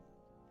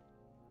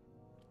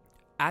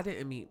I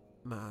didn't meet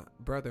my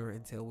brother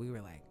until we were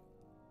like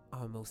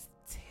almost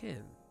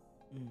 10.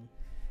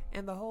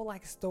 And the whole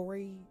like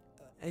story,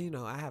 you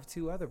know, I have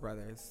 2 other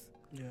brothers.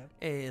 Yeah.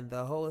 And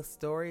the whole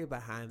story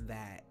behind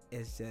that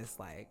is just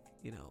like,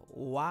 you know,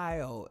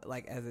 wild.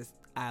 Like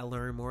I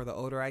learn more the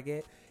older I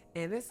get.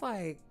 And it's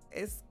like,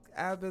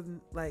 I've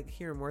been like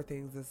hearing more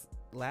things this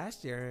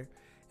last year,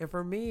 and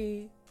for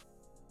me,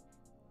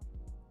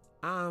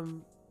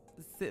 I'm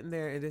sitting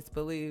there in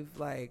disbelief,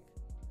 like,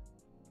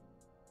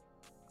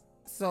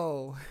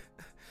 so,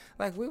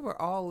 like, we were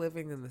all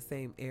living in the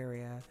same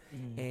area,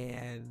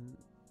 and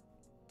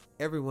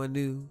everyone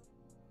knew.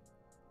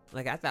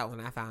 Like, I thought when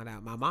I found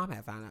out, my mom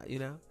had found out, you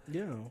know?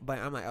 Yeah. But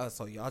I'm like, oh,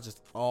 so y'all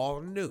just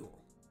all knew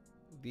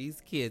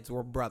these kids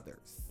were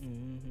brothers.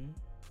 Mm-hmm.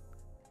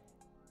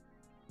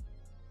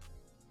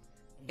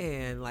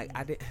 And like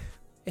I did,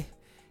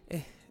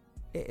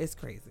 it's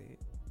crazy.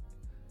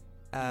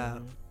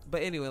 But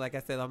anyway, like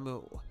I said,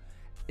 I'm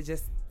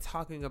just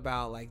talking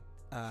about like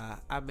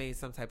I made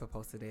some type of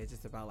post today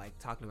just about like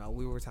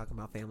we were talking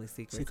about family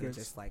secrets. And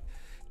just like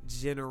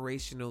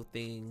generational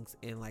things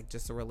and like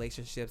just the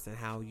relationships and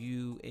how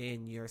you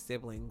and your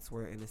siblings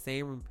were in the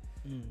same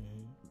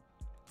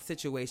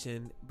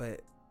situation,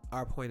 but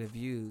our point of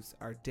views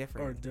are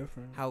different.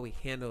 How we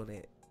handled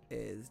it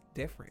is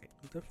different.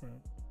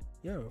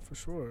 Yeah, for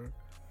sure.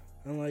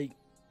 And like,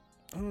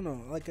 I don't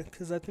know, like,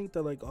 because I think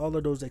that like all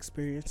of those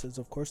experiences,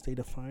 of course, they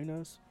define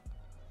us.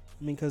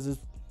 I mean, because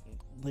it's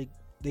like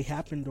they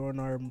happened during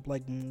our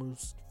like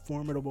most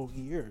formidable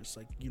years,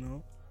 like, you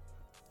know,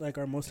 like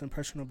our most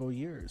impressionable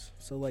years.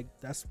 So like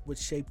that's what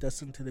shaped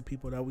us into the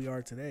people that we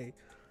are today,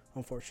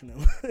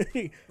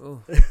 unfortunately.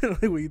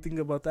 Like when you think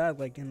about that,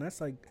 like, and that's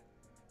like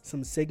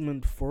some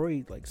Sigmund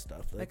Freud like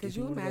stuff. Like could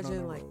you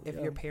imagine like if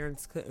your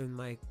parents couldn't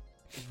like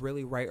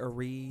really write or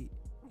read,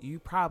 you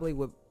probably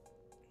would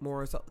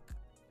more so.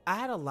 I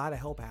had a lot of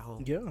help at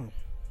home. Yeah,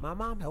 my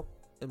mom helped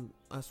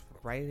us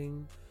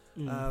writing,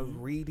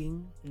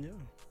 reading. Yeah,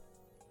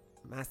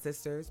 my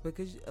sisters,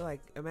 because like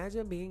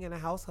imagine being in a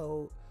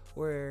household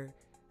where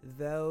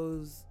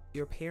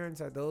your parents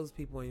are those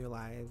people in your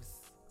lives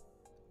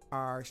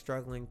are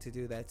struggling to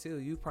do that too.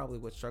 You probably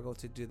would struggle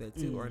to do that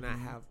too, or not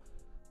have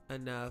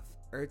enough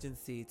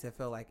urgency to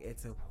feel like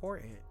it's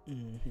important.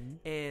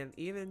 And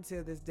even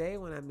to this day,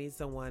 when I meet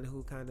someone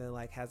who kind of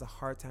like has a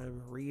hard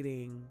time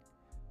reading,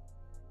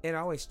 it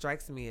always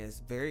strikes me as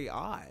very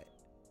odd.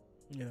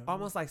 Yeah,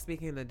 almost like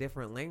speaking a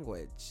different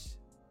language.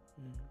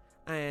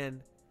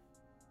 And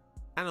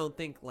I don't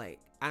think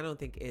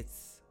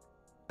it's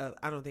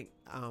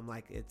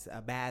like it's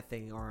a bad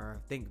thing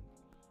or think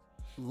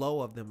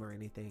low of them or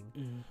anything.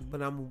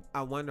 But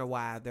I wonder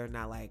why they're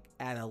not like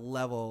at a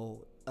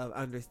level of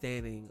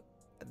understanding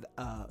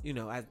you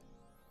know,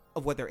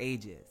 of what their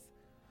age is.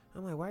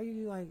 I'm like, why are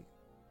you like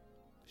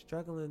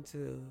struggling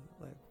to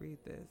like read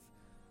this?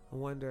 I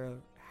wonder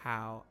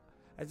how.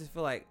 I just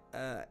feel like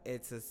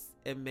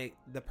it make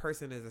the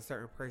person is a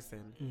certain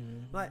person.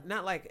 Mm-hmm. Like,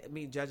 not like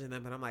me judging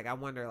them, but I'm like, I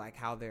wonder like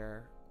how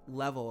their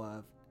level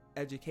of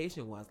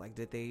education was. Like,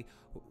 did they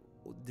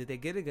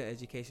get a good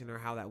education, or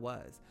how that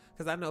was?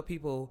 Because I know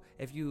people,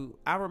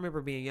 I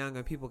remember being young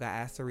and people got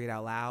asked to read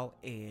out loud,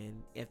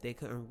 and if they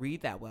couldn't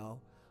read that well,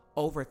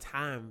 over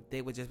time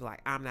they would just be like,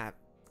 I'm not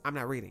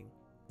reading.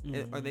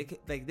 Mm-hmm. Or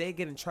they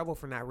get in trouble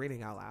for not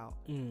reading out loud.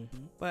 Mm-hmm.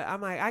 But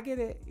I'm like, I get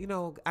it. You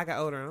know, I got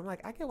older and I'm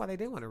like, I get why they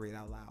didn't want to read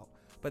out loud,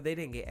 but they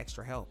didn't get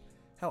extra help.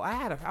 Hell,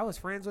 I was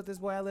friends with this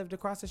boy I lived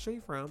across the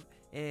street from,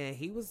 and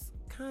he was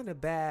kind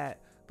of bad,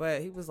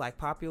 but he was like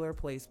popular,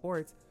 played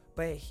sports,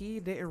 but he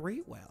didn't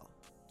read well.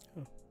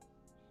 Huh.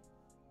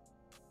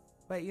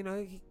 But you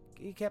know,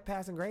 he kept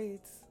passing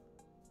grades.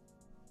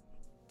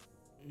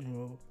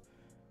 Well,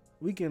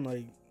 we can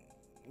like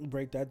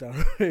break that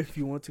down if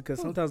you want to, because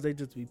sometimes they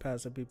just be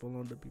passing people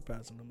along to be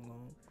passing them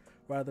along,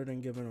 rather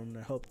than giving them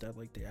the help that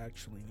like they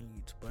actually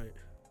need. But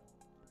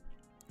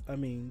I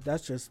mean,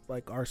 that's just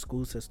like our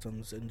school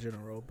systems in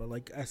general. But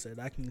like I said,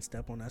 I can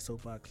step on that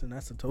soapbox, and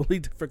that's a totally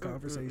different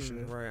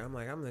conversation. Right. I'm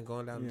like, I'm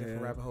going down a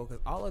different Yeah. rabbit hole,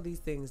 because all of these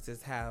things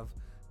just have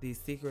these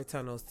secret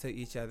tunnels to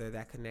each other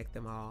that connect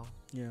them all.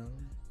 Yeah.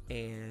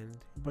 And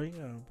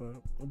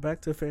But back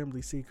to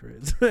family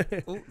secrets.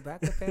 back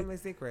to family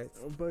secrets.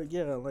 But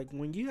yeah, like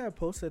when you had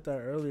posted that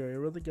earlier, it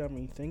really got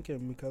me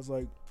thinking, because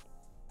like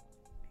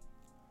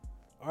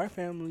our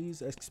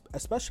families,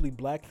 especially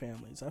black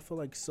families, I feel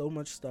like so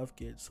much stuff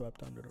gets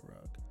swept under the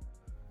rug.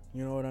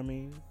 You know what I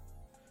mean?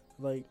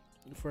 Like,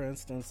 for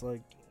instance,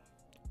 like,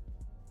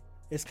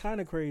 it's kind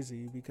of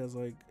crazy because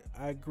like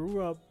I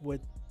grew up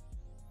with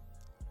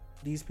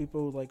these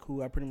people like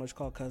who I pretty much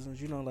call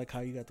cousins. You know, like how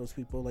you got those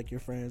people like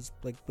your friends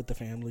like with the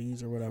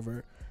families or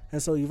whatever,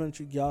 and so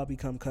eventually y'all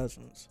become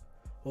cousins.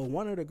 Well,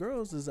 one of the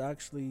girls is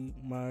actually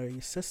my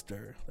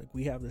sister. Like,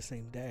 we have the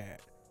same dad,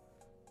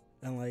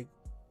 and like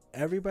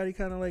everybody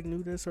kind of like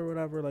knew this or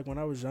whatever. Like when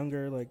I was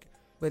younger, like,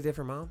 With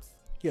different moms?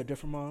 yeah,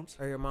 different moms.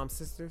 Are your mom's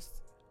sisters?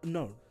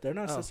 No, they're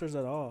not Oh. sisters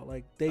at all.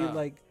 Like they Oh.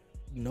 like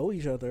know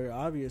each other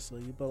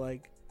obviously,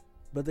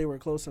 but they were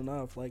close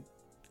enough. Like,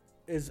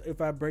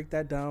 if I break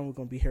that down, we're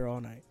gonna be here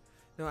all night.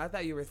 No, I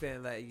thought you were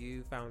saying that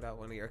you found out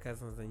one of your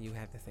cousins and you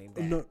had the same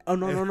dad. No, oh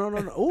no.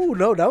 Oh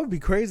no, that would be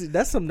crazy.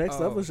 That's some next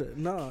Oh, level shit.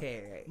 No,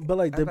 Okay. but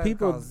like I the thought it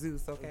people, called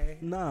Zeus, okay?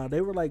 nah,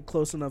 they were like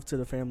close enough to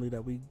the family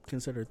that we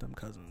considered them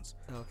cousins.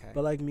 Okay.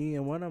 But like me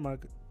and one of my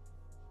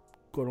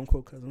quote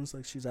unquote cousins,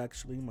 like she's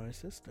actually my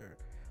sister,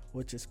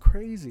 which is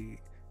crazy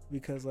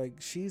because like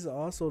she's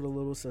also the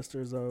little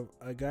sisters of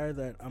a guy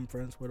that I'm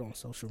friends with on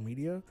social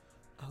media.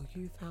 Oh,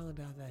 you found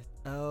out that.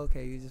 Oh,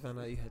 okay. You just found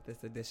out you had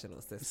this additional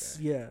sister.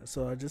 Yeah,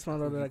 so I just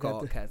found out Who that you I got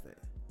call cousin.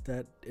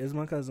 that is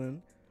my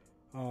cousin.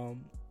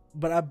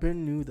 But I've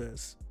been knew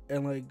this,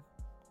 and like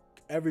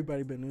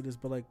everybody been knew this,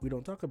 but like we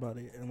don't talk about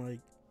it, and like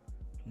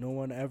no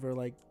one ever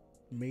like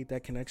made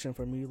that connection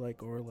for me,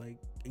 like, or like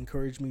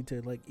encouraged me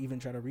to like even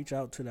try to reach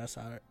out to that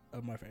side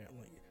of my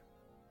family.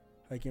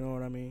 Like, you know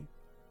what I mean?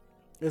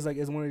 It's like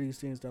it's one of these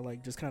things that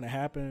like just kind of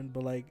happened,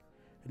 but like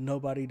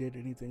nobody did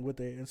anything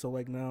with it, and so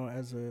like now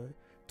as a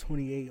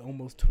 28,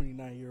 almost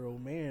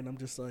 29-year-old man, I'm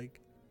just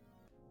like,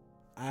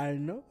 I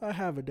know I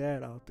have a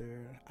dad out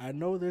there. I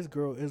know this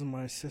girl is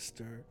my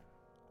sister.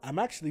 I'm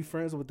actually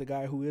friends with the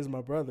guy who is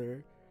my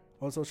brother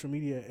on social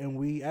media, and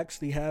we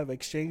actually have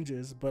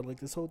exchanges. But like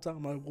this whole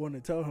time, I want to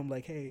tell him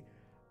like, hey,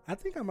 I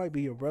think I might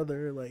be your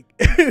brother. Like,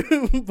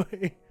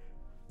 but,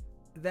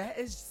 That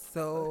is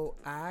so.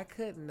 I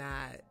could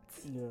not.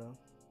 yeah,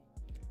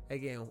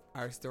 Again,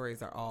 our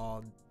stories are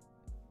all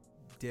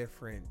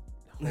different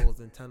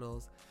holes and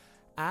tunnels.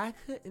 I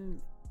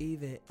couldn't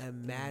even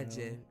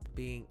imagine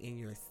being in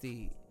your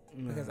seat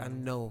because I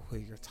know who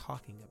you're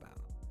talking about.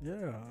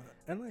 yeah,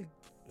 and like.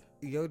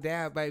 Your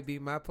dad might be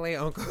my play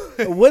uncle.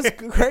 What's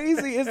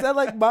crazy is that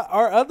like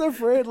our other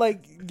friend,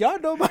 like y'all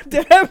know my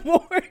dad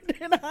more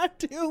than I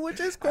do, which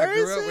is crazy.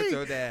 I grew up with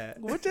your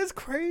dad. Which is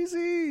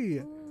crazy.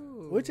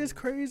 Ooh. Which is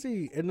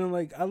crazy. And then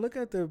like I look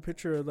at the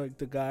picture of like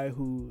the guy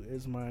who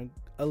is my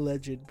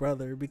alleged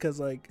brother, because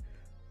like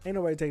ain't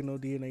nobody taking no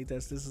DNA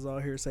test. This is all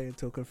hearsay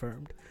until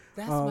confirmed.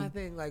 That's my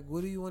thing. Like, what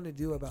do you want to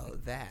do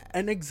about that?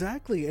 And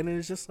exactly. And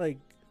it's just like,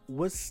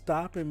 what's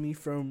stopping me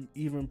from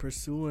even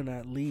pursuing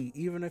that lead?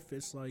 Even if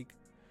it's like,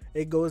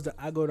 I go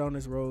down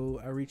this road,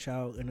 I reach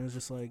out, and it's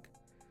just like,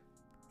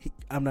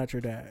 I'm not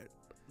your dad.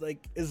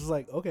 Like, it's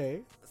like,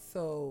 okay.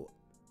 So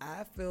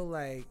I feel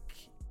like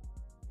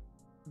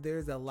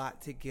there's a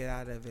lot to get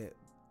out of it.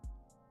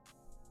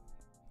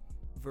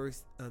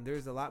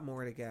 There's a lot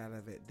more to get out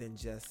of it than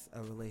just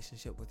a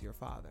relationship with your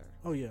father.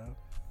 Oh, yeah.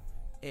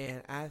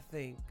 And I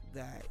think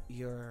that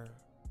your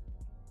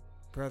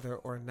brother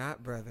or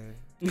not brother.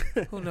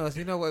 Who knows?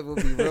 You know what would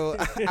be real?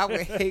 I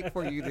would hate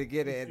for you to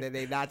get it and then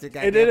they not your And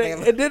goddamn then,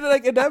 family. and then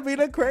like, and that'd be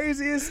the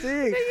craziest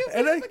thing.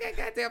 And And like, like,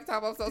 goddamn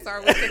time, I'm so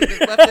sorry. We should have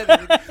just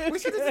left it. We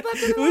should have just left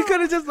it alone. we could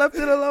have just left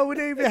it alone. We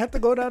didn't even have to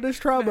go down this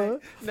trauma.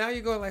 Now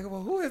you're going like,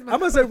 well, who is my... I'm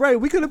gonna say, right,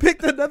 we could have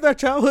picked another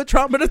childhood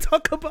trauma to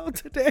talk about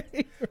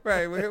today.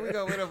 Right, well, here we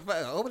go with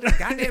open the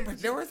goddamn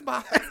Pandora's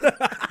box.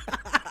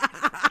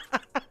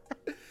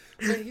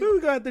 We're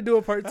gonna have to do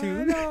a part 2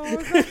 I know.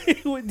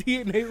 with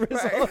DNA Right,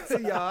 results. so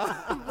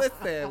y'all,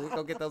 listen, we're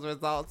gonna get those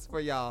results for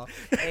y'all.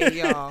 Hey,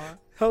 y'all,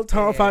 Help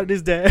Tom Yeah. find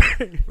his dad.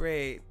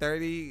 great,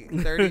 30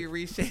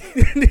 reshape.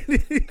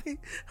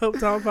 Help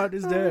Tom find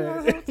his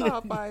dad.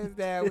 Top by his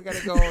dad. We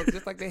gotta go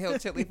just like they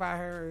helped Chitley find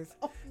hers.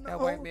 That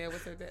white man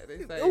was her dad.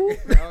 It's like, Ooh.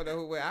 I don't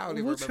know who. I don't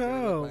even Which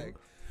remember what it child? looked like.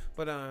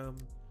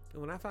 But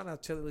when I found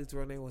out Chitley's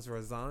real name was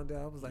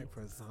Rosanda, I was like,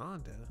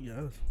 Rosanda.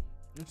 Yes,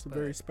 it's a But-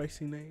 very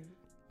spicy name.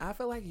 I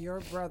feel like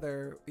your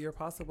brother, your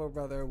possible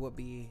brother, would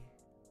be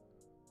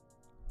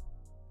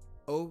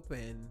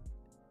open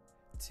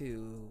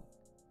to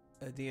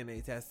a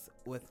DNA test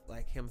with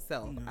like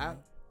himself. No.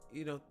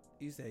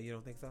 You said you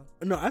don't think so?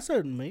 No, I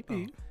said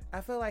maybe. Oh.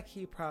 I feel like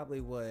he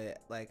probably would.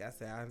 Like I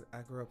said,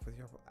 I grew up with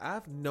your.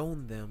 I've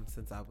known them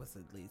since I was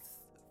at least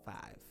 5,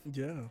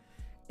 Yeah.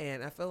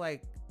 and I feel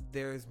like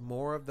there's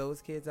more of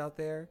those kids out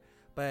there.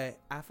 But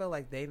I feel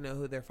like they know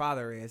who their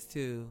father is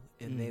too,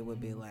 and they would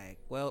be like,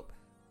 well.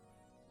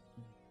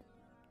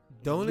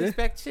 Don't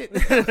expect shit.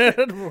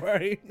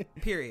 Right.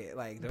 Period.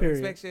 Like, don't Period.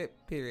 expect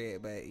shit.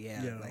 Period. But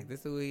yeah, like this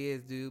is who he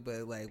is, dude.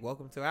 But like,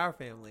 welcome to our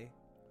family.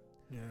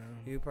 Yeah.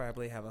 You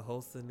probably have a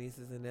host of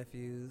nieces and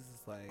nephews.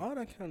 It's like, All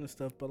that kind of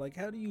stuff. But like,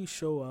 how do you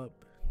show up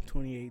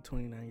 28,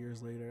 29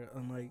 years later?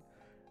 I'm like,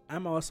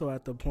 I'm also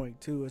at the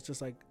point too. It's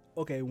just like,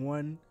 okay,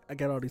 one, I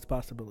got all these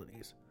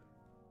possibilities.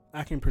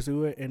 I can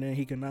pursue it, and then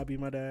he cannot be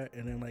my dad,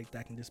 and then like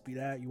that can just be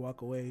that. You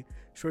walk away.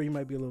 Sure, you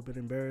might be a little bit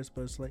embarrassed,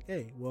 but it's like,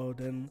 hey, well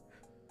then,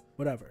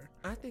 whatever.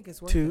 I think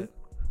it's worth 2, it.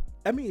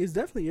 I mean, it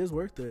definitely is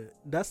worth it.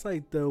 That's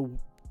like the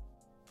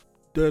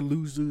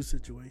lose-lose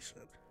situation.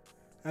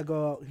 I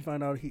go out and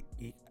find out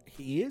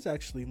he is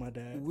actually my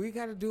dad. We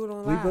got to do it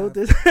on We live. both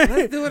this.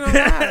 Let's do it on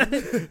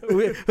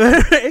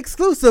live.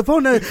 Exclusive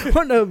on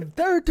the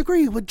Third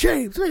Degree with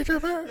James. You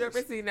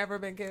ever seen Never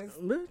Been Kissed?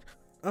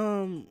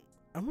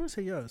 I'm gonna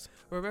say yes.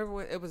 Remember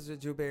when it was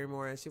with Drew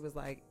Barrymore and she was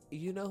like,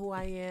 you know who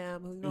I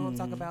am? You know who I'm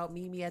talking about?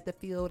 Meet me at the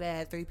field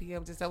at 3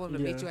 p.m. Just tell them to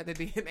meet Yeah. you at the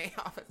DNA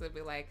office and be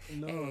like,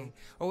 No. hey.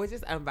 Or we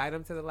just invite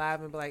them to the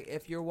live and be like,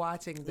 if you're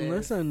watching this.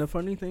 Listen, the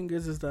funny thing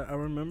is that I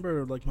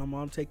remember like my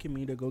mom taking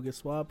me to go get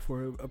swabbed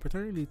for a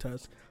paternity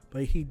test,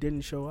 but he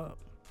didn't show up.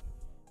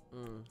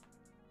 Mm.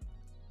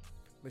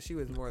 But she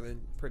was more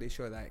than pretty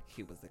sure that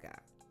he was the guy.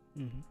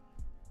 Mm-hmm.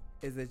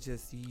 Is it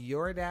just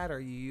your dad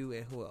or you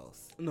and who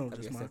else? No, of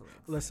just your mine. siblings?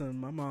 Listen,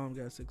 my mom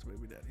got 6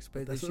 baby daddies,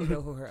 But that's does she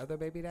know who her other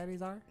baby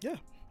daddies are? Yeah.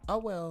 Oh,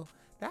 well,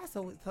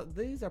 so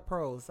these are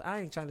pros. I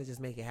ain't trying to just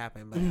make it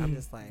happen, but I'm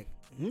just like,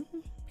 Mhm.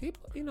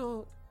 people, you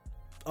know,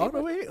 all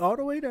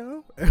the way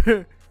down.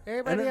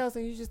 everybody And else,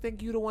 and you just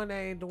think you the one that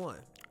ain't the one.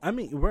 I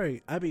mean,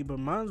 right. I mean, but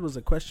mine was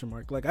a question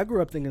mark. Like, I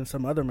grew up thinking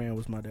some other man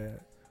was my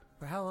dad.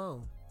 For how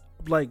long?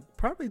 Like,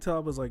 probably till I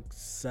was like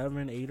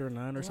 7, 8, or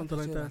 9 or something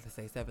like You that. about to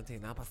say 17.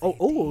 I'm about to say,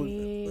 Oh,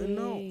 dang.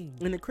 no.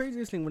 And the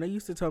craziest thing, when they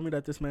used to tell me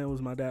that this man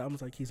was my dad, I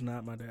was like, he's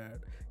not my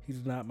dad.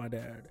 He's not my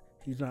dad.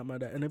 He's not my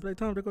dad. And they'd be like,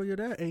 Tom, they go, your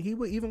dad. And he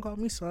would even call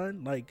me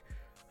son. Like,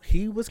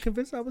 he was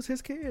convinced I was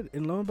his kid.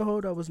 And lo and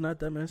behold, I was not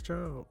that man's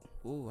child.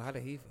 Ooh, how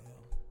did he feel?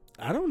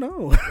 I don't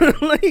know.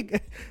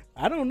 Like,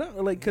 I don't know.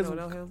 Like, You cause don't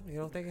know him? You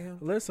don't think of him?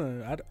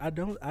 listen, I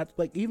don't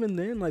like, even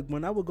then, like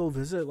when I would go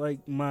visit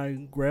like my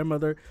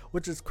grandmother,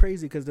 which is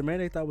crazy because the man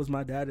they thought was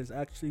my dad is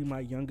actually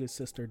my youngest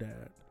sister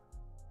dad.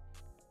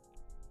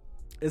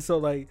 And so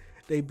like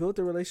they built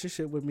a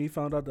relationship with me,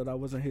 found out that I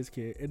wasn't his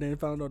kid, and then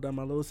found out that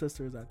my little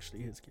sister is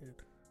actually his kid.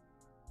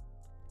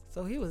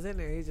 So he was in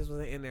there. He just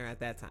wasn't in there at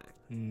that time.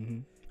 Mm-hmm.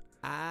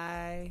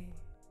 I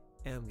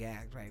am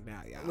gagged right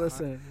now, y'all.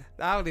 Listen,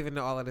 I don't even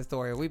know all of the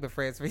story. We've been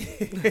friends for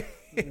years.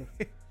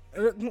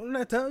 when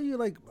I tell you,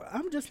 like,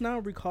 I'm just now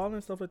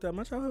recalling stuff like that.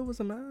 My childhood was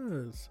a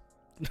mess.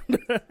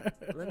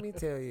 Let me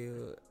tell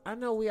you, I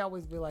know we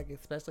always be like,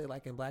 especially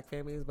like in black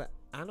families, but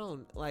I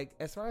don't like,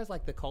 as far as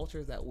like the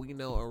cultures that we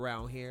know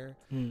around here,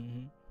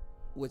 Mm-hmm.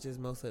 which is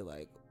mostly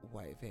like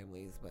white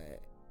families,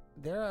 but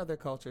there are other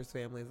cultures,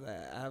 families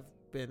that I've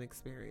been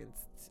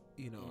experienced,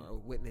 you know, or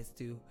witnessed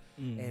to,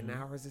 and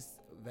ours is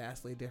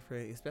vastly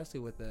different, especially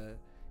with the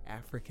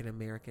African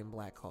American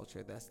black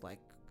culture. That's like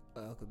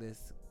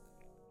this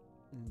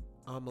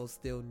almost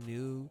still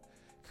new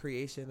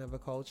creation of a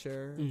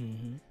culture,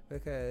 Mm-hmm.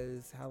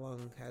 because how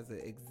long has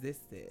it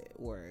existed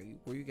where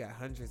you got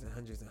hundreds and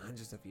hundreds and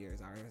hundreds of years?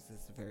 Ours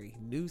is very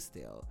new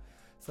still.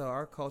 So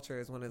our culture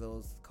is one of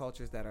those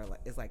cultures that are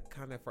like, it's like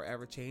kind of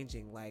forever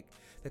changing. Like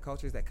the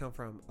cultures that come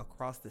from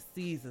across the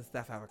seas and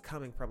stuff are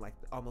coming from like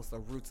almost the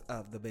roots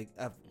of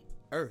of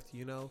Earth,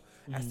 you know,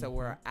 as to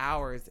where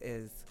ours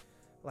is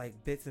like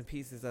bits and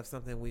pieces of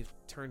something we've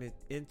turned it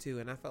into.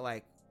 And I feel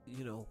like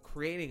you know,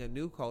 creating a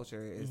new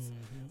culture is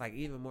like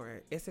even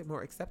more, it's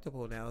more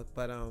acceptable now.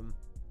 But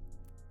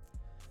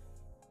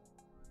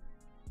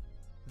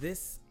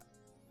this,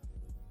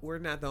 we're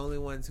not the only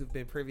ones who've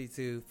been privy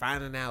to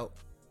finding out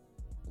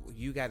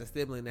you got a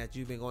sibling that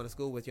you've been going to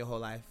school with your whole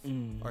life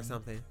or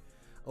something,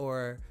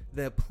 or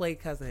the play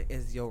cousin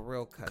is your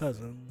real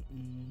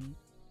cousin.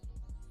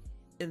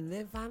 And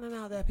then finding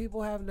out that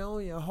people have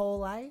known your whole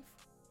life.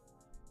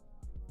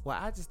 Well,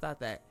 I just thought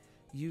that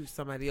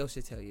somebody else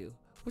should tell you.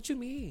 What you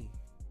mean?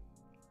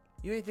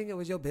 You ain't think it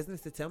was your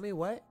business to tell me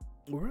what?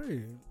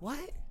 Right.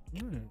 What?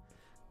 Right.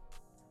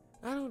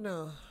 I don't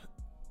know.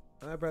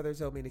 My brother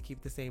told me to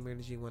keep the same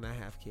energy when I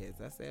have kids.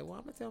 I said, well,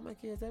 I'm going to tell my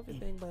kids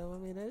everything, but I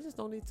mean, they just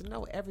don't need to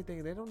know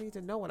everything. They don't need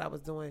to know what I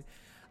was doing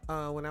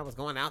when I was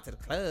going out to the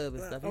club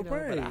and stuff, you know.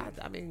 Right.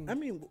 But I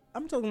mean,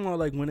 I'm talking about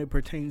like when it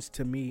pertains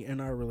to me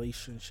and our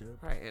relationship.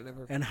 Right,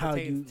 and how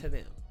you to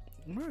them.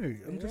 Right.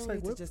 I'm just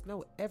like, what? To just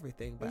know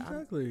everything, but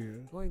exactly.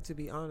 I'm going to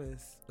be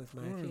honest with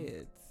my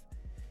kids.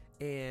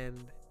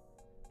 And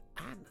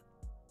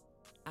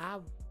I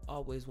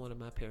always wanted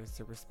my parents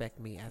to respect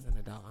me as an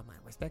adult. I'm like,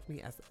 respect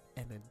me as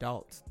an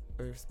adult.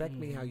 Or respect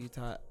me how you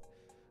taught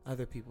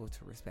other people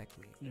to respect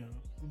me. Yeah.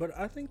 But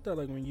I think that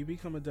like when you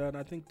become a dad,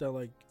 I think that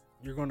like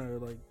you're gonna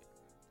like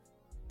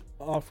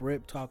off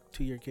rip talk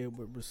to your kid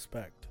with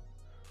respect.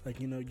 Like,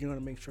 you know, you're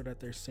gonna make sure that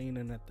they're seen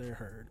and that they're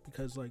heard,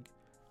 because like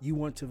you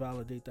want to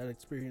validate that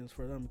experience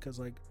for them, because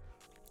like,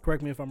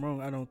 correct me if I'm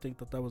wrong, I don't think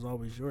that was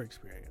always your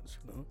experience,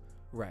 you know?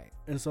 Right.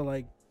 And so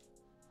like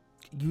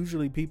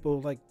usually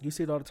people, like, you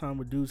see it all the time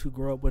with dudes who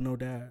grow up with no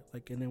dad,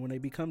 like, and then when they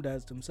become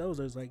dads themselves,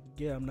 it's like,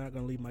 yeah, I'm not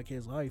gonna leave my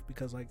kid's life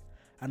because like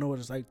I know what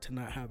it's like to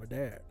not have a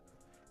dad.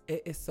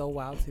 It's so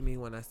wild to me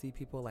when I see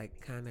people like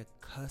kind of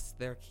cuss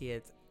their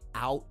kids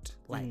out,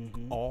 like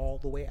all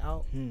the way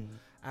out.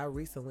 I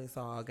recently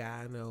saw a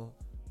guy I know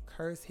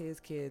curse his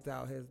kids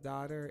out, his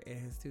daughter and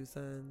his 2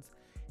 sons,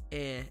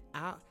 and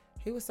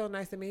he was so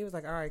nice to me. He was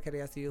like, all right,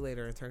 Cuddy, I'll see you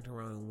later, and turned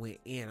around and went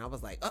in. I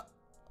was like,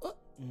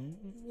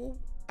 well,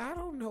 I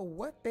don't know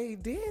what they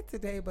did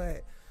today,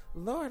 but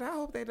Lord, I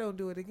hope they don't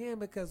do it again,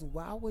 because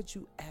why would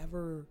you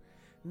ever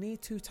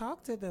need to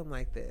talk to them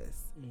like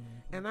this?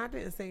 And I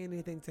didn't say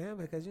anything to him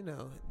because, you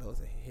know,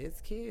 those are his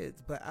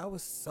kids, but I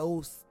was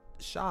so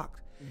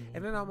shocked.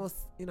 And then almost,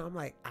 you know, I'm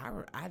like,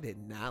 I did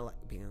not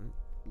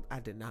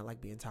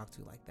like being talked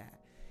to like that.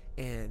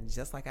 And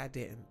just like I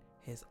didn't,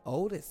 his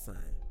oldest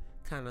son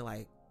kind of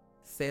like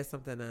said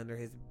something under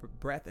his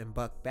breath and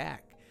bucked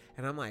back.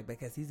 And I'm like,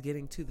 because he's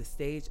getting to the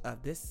stage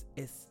of this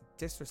is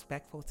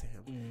disrespectful to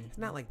him. It's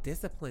not like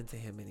discipline to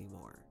him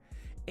anymore.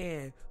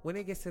 And when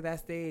it gets to that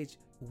stage,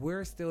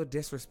 we're still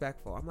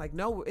disrespectful. I'm like,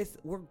 no,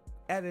 we're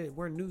at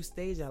a new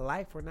stage of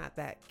life. We're not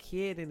that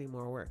kid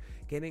anymore. We're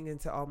getting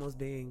into almost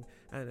being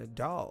an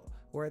adult.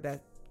 We're at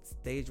that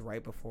stage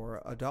right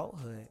before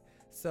adulthood.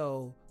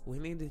 So we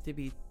needed to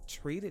be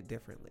treated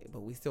differently, but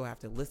we still have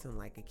to listen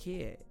like a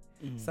kid.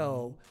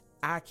 So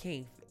I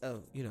can't,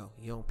 you know,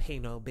 you don't pay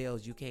no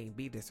bills, you can't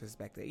be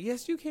disrespected.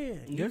 Yes, you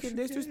can. You can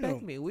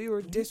disrespect me. We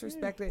were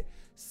disrespected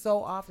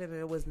so often, and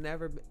it was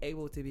never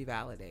able to be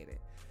validated.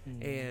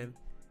 And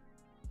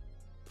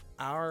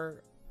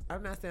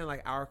I'm not saying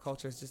like our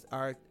culture is just,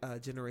 our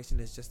generation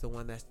is just the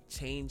one that's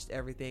changed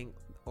everything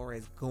or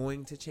is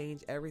going to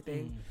change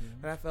everything.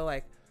 But I feel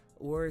like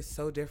we're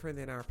so different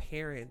than our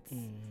parents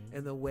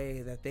in the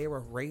way that they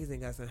were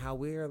raising us, and how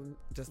we're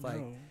just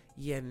like,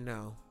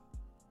 no.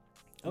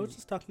 I was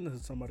just talking to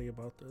somebody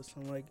about this.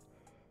 I'm like,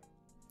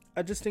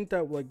 I just think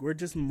that like we're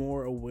just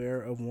more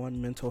aware of, 1,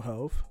 mental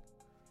health,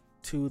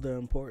 2, the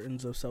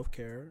importance of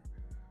self-care,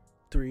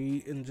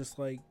 3, and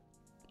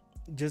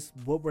just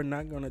what we're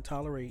not going to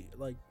tolerate.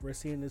 Like, we're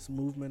seeing this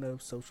movement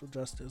of social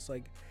justice.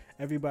 Like,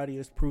 everybody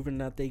is proving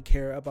that they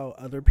care about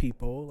other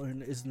people,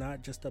 and it's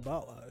not just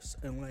about us.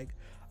 And like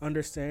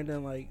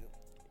understanding like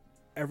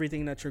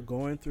everything that you're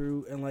going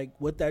through and like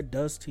what that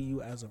does to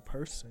you as a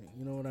person,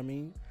 you know what I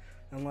mean?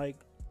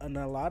 And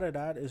a lot of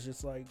that is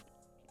just like,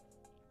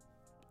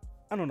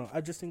 I don't know.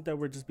 I just think that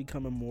we're just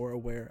becoming more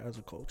aware as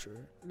a culture.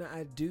 No,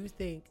 I do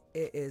think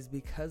it is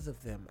because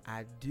of them.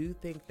 I do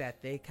think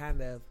that they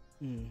kind of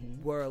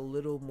were a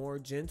little more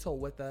gentle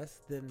with us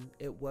than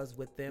it was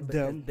with them,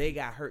 because they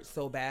got hurt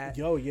so bad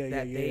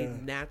they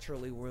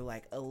naturally were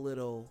like a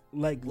little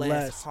like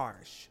less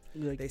harsh.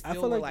 Like, they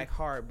still were like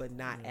hard, but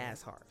not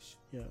as harsh.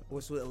 Yeah,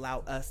 which would allow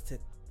us to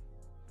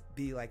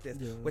be like this,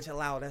 which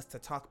allowed us to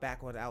talk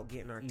back without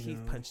getting our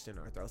teeth punched in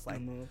our throats.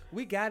 Like,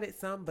 we got it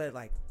some, but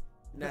like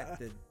not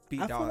to be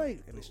dog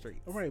like, in the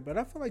streets. Right, but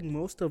I feel like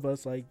most of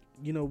us, like,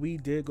 you know, we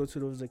did go to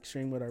those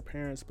extreme with our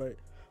parents, but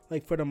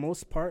like for the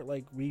most part,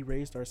 like we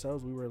raised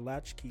ourselves. We were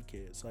latchkey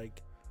kids.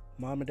 Like,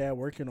 mom and dad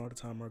working all the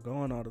time or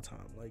going all the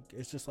time. Like,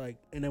 it's just like,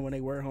 and then when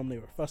they were home, they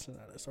were fussing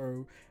at us,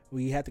 or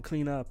we had to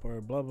clean up, or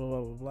blah blah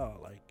blah blah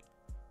blah. Like,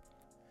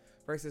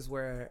 versus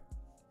where,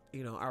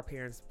 you know, our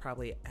parents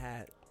probably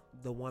had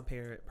the one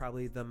parent,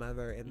 probably the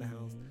mother in the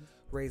house,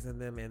 raising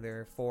them and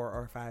their 4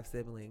 or 5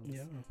 siblings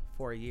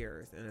for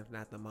years, and if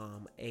not the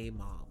mom, a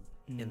mom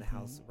in the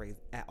house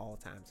raised at all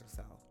times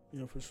herself.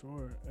 Yeah, for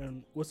sure.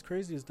 And what's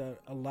crazy is that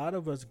a lot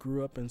of us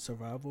grew up in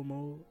survival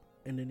mode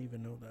and didn't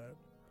even know that.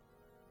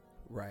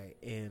 Right.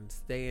 And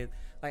staying,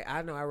 like,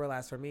 I know I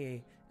realized for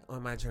me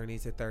on my journey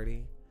to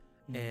 30,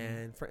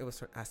 and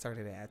I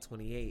started it at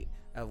 28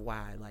 of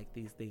why like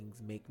these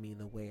things make me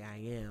the way I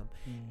am,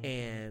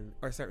 and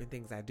or certain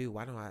things I do.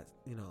 Why don't I,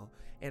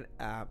 and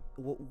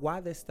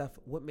why this stuff?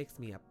 What makes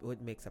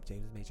up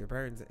James Major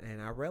Burns?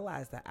 And I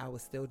realized that I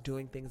was still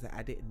doing things that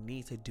I didn't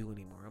need to do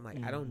anymore. I'm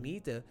like, I don't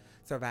need to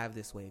survive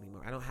this way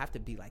anymore. I don't have to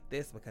be like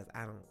this because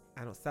I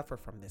don't suffer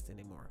from this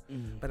anymore.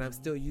 But I'm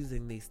still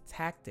using these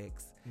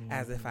tactics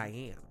as if I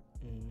am.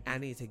 I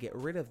need to get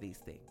rid of these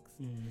things.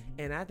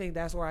 And I think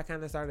that's where I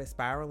kind of started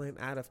spiraling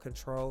out of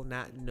control,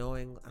 not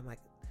knowing. I'm like,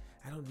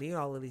 I don't need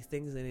all of these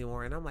things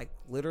anymore. And I'm like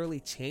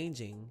literally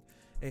changing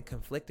and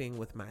conflicting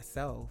with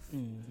myself.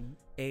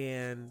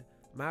 And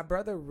my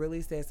brother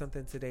really said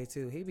something today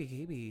too. He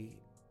be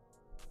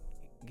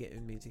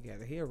getting me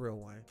together. He a real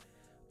one.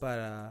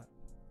 But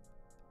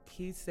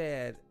he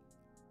said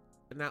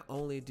not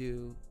only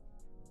do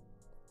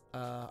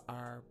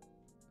our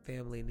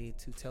family need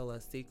to tell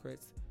us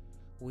secrets,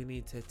 we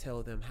need to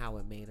tell them how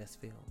it made us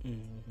feel.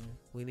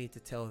 We need to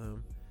tell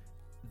them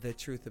the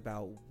truth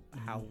about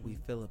how we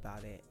feel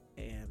about it.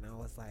 And I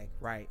was like,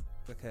 right,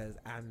 because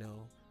I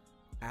know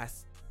I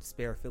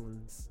spare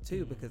feelings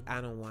too, because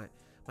I don't want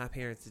my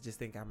parents to just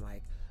think I'm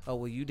like, oh,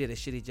 well, you did a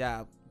shitty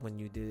job when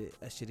you did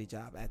a shitty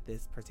job at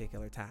this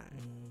particular time.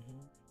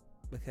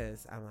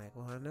 Because I'm like,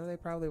 well, I know they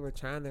probably were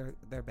trying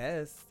their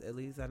best. At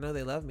least I know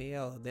they love me.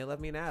 Oh, they love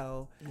me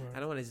now. Right. I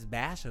don't want to just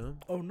bash them.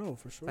 Oh no,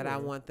 for sure. But I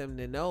want them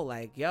to know,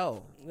 like,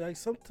 yo, like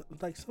some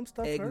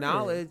stuff.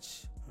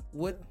 Acknowledge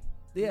what,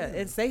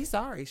 and say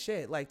sorry.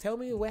 Shit, like tell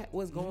me what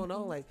was going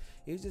on. Like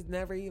you just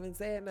never even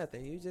said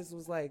nothing. You just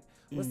was like,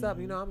 what's up?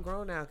 I'm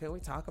grown now. Can we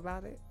talk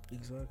about it?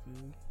 Exactly.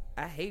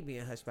 I hate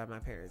being hushed by my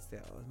parents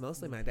still.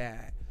 Mostly my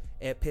dad.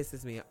 It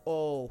pisses me.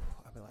 Oh,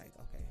 I'll be like,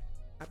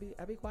 okay,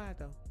 I be quiet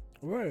though.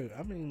 Right.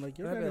 I mean, like,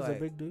 your dad is a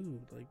big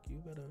dude. Like,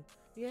 you gotta...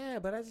 Yeah,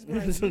 but I just be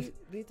like, you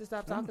need to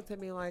stop talking to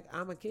me like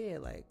I'm a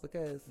kid, like,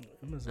 because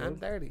I'm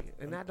 30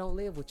 and I don't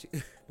live with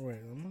you. Right.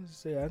 I'm gonna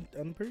say,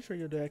 I'm pretty sure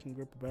your dad can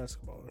grip a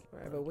basketball.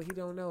 Right, but what he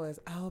don't know is,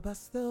 I'll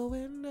bust the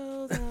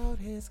windows out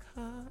his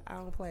car. I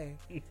don't play.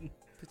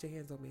 Put your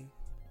hands on me,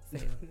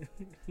 Sam.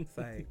 It's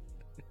like...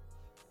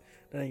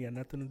 That ain't got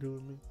nothing to do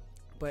with me.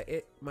 But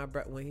my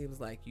brother, when he was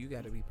like, you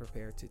got to be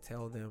prepared to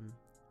tell them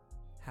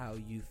how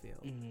you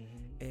feel.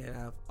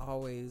 And I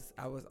was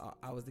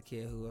the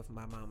kid who, if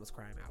my mom was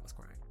crying, I was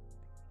crying.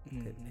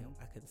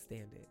 I couldn't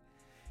stand it,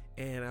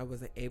 and I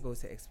wasn't able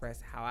to express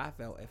how I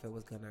felt if it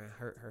was gonna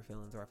hurt her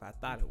feelings or if I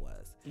thought it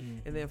was.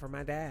 And then for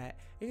my dad,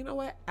 and you know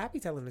what, I be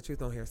telling the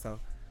truth on here,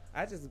 so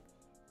I just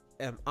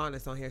am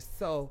honest on here.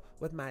 So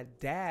with my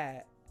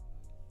dad,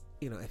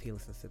 if he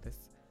listens to this,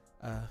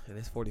 and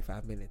it's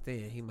 45 minutes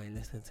in, he might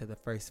listen to the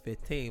first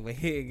 15, but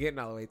he ain't getting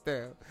all the way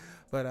through.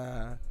 But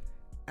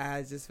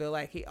I just feel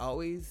like he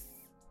always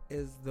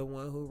is the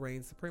one who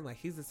reigns supreme. Like,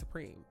 he's the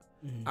supreme.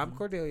 I'm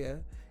Cordelia,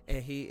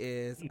 and he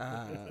is,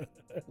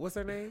 what's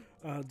her name?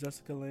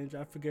 Jessica Lange.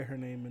 I forget her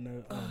name in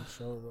the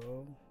show,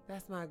 though.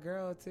 That's my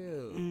girl,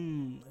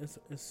 too.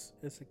 It's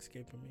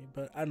escaping me,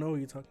 but I know who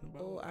you're talking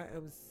about. Oh, I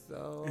am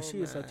so And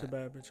she is such a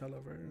bad bitch. I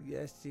love her.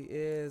 Yes, she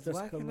is.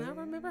 Why can I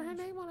remember her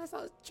name on that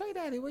song? Trey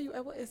Daddy,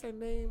 what is her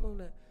name on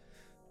that?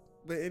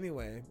 But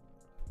anyway,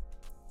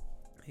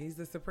 he's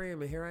the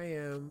supreme, and here I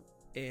am.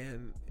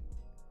 And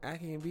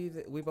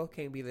we both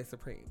can't be the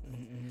supreme.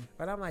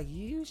 But I'm like,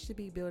 you should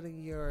be building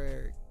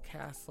your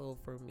castle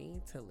for me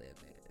to live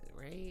in,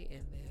 right?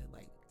 And then,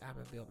 like, I'm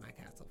gonna build my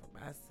castle for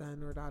my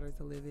son or daughter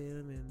to live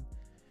in,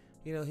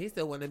 and he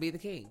still want to be the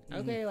king.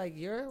 Okay, like,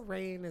 your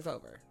reign is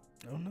over.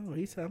 Oh no,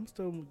 I'm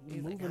still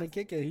moving and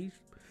kicking. He's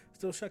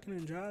still shucking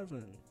and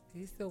jiving.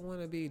 He still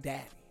want to be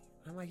daddy.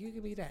 I'm like, you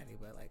can be daddy,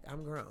 but like,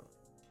 I'm grown.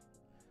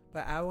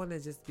 But I want to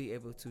just be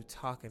able to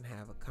talk and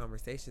have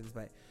conversations.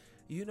 But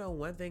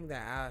one thing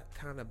that I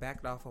kind of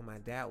backed off on my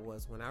dad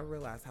was when I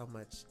realized how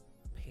much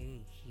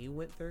pain he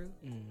went through,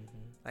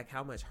 like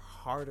how much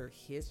harder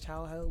his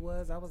childhood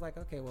was. I was like,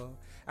 okay, well,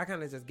 I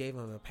kind of just gave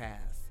him a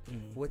pass,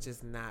 which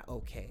is not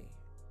okay.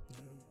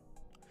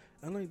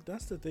 And like,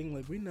 that's the thing,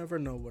 like, we never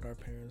know what our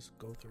parents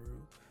go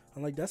through.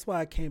 And like, that's why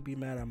I can't be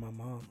mad at my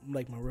mom,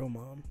 like my real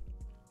mom.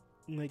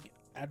 Like,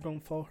 I don't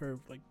fault her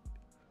like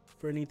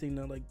for anything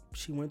that like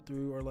she went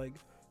through, or like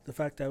the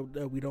fact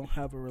that we don't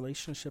have a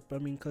relationship. I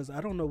mean, because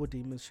I don't know what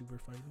demons she were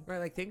fighting. Right,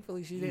 like,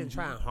 thankfully she didn't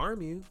try and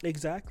harm you.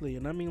 Exactly.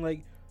 And I mean,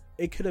 like,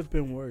 it could have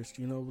been worse,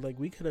 like,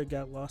 we could have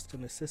got lost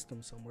in the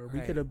system somewhere. Right.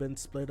 We could have been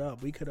split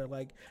up. We could have,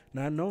 like,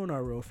 not known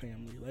our real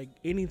family. Like,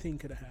 anything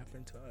could have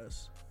happened to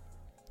us.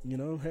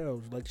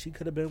 Hell, like, she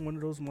could have been one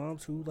of those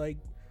moms who, like,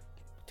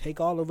 take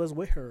all of us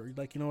with her.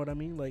 Like, you know what I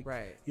mean? Like,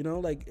 right.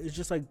 Like, it's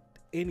just, like,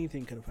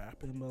 anything could have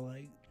happened. But,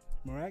 like,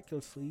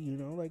 miraculously,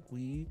 like,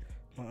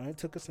 my aunt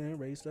took us in,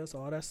 raised us,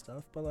 all that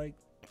stuff. But, like,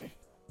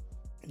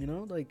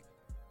 like,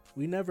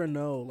 we never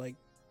know, like,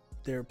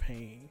 their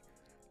pain.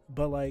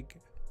 But, like,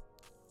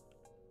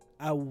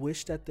 I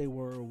wish that they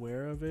were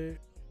aware of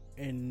it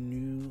and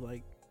knew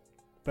like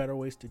better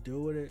ways to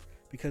deal with it,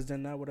 because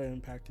then that would have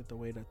impacted the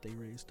way that they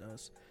raised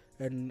us.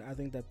 And I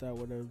think that that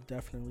would have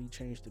definitely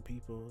changed the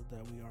people that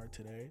we are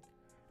today.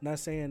 Not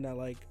saying that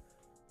like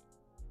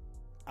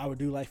I would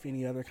do life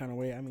any other kind of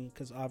way. I mean,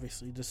 because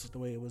obviously this is the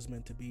way it was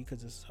meant to be,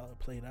 because this is how it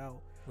played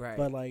out. Right.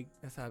 But like,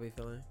 that's how I be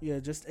feeling. yeah,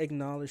 just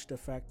acknowledge the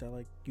fact that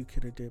like you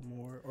could have did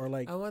more, or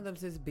like I want them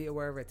to just be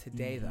aware of it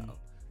today, though.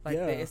 Like,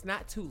 Yeah. it's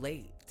not too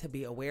late to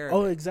be aware of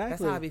Oh, it. exactly.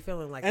 That's how I be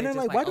feeling. Like, and it's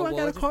then just like, why do oh, I well,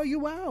 gotta just- call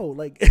you out?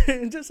 Like,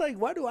 just like,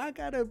 why do I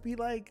gotta be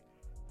like?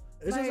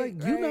 It's just Like,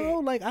 like, you know,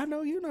 right. like I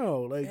know you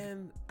know, like.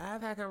 And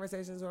I've had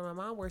conversations with my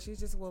mom where she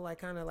just will like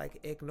kind of like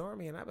ignore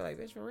me, and I'd be like,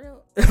 "Bitch, for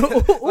real?"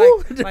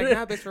 Ooh. like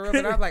not bitch for real,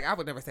 but I'm like, I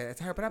would never say that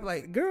to her. But I'm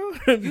like, Girl,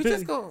 you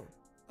just go,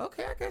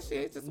 okay, I guess she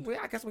ain't just.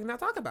 I guess we not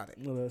talk about it.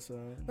 No, that's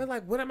But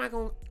like, what am I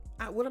gonna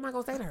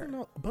say to I her? don't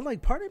know, but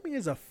like part of me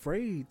is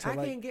afraid to I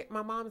like. can't get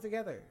my mom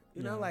together.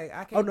 You know, Yeah. like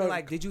I Oh, can't no. be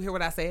like, did you hear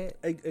what I said?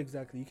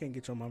 Exactly, you can't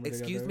get your mama.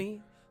 Excuse together.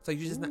 me. So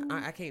you just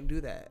not, I can't do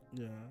that.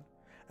 Yeah,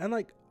 and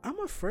like I'm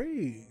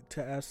afraid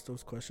to ask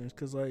those questions,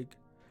 because like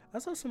I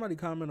saw somebody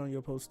comment on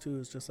your post too.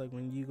 It's just like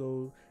when you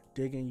go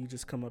digging, you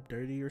just come up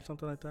dirty or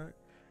something like that.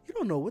 You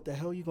don't know what the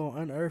hell you gonna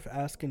unearth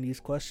asking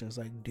these questions.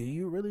 Like, do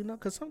you really know?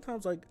 Because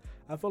sometimes like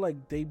I feel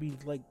like they be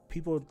like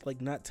people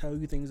like not tell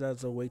you things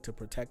as a way to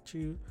protect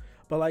you,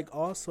 but like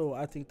also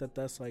I think that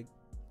that's like,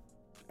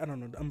 I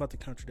don't know. I'm about to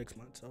contradict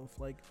myself.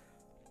 Like,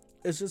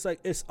 it's just like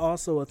it's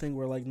also a thing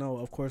where like no,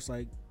 of course,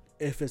 like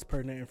if it's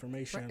pertinent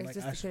information, Right, it like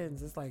just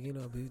depends. It's like,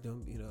 don't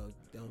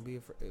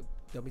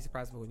be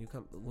surprised when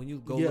you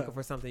go Yeah. looking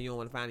for something you don't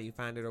want to find it, you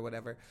find it or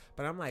whatever.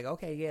 But I'm like,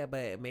 okay, yeah,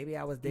 but maybe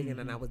I was digging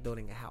and I was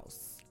building a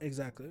house,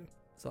 exactly.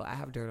 so I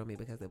have dirt on me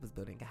because it was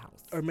building a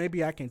house. Or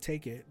maybe I can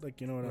take it,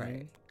 like, you know what I Right.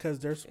 mean?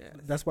 Because Yes.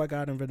 that's why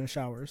God invented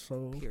showers.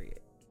 So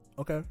Period.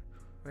 okay,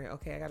 Right?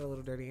 Okay, I got a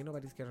little dirty. Ain't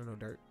nobody scared of no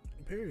dirt.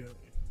 period.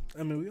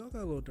 I mean, we all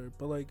got a little dirt,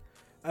 but like,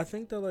 I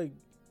think that like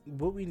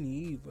what we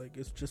need, like,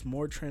 is just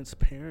more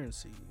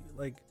transparency,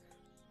 like,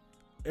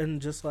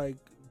 and just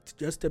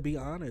to be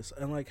honest,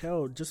 and like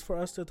hell, just for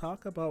us to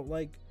talk about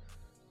like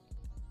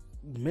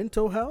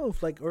mental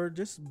health, like, or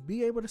just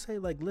be able to say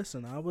like,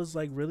 listen, I was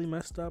like really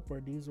messed up, or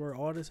these were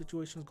all the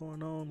situations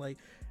going on, like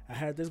I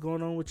had this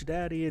going on with your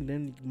daddy, and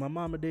then my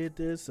mama did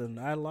this, and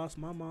I lost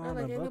my mom. Right, like,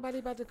 and ain't blah- nobody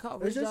about to call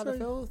It's reach just out the like-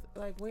 filth.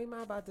 Like, we am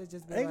I about to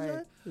just be like,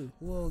 Exactly.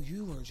 well,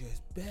 you were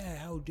just bad.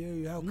 How dare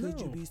you? How could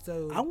you No. be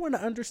so? I want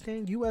to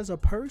understand you as a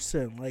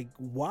person. Like,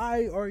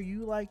 why are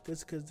you like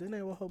this? Because then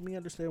it will help me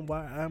understand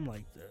why I'm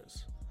like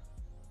this.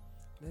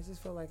 I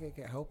just feel like it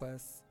could help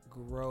us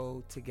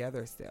grow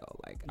together still.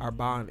 Like, our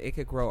bond, it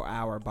could grow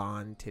our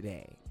bond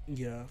today.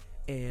 Yeah.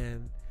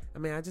 And I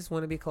mean, I just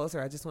want to be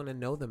closer. I just want to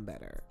know them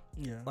better.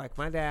 Yeah. Like,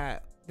 my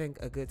dad think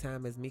a good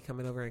time is me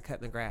coming over and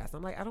cutting the grass.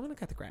 I'm like, I don't want to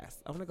cut the grass.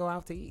 I want to go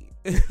out to eat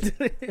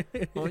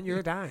on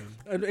your dime.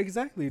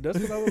 Exactly. That's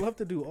what I would love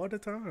to do all the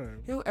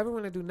time. You don't ever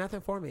want to do nothing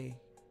for me.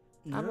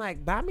 Yeah. I'm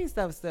like, buy me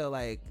stuff still.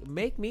 Like,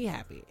 make me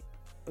happy.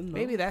 No.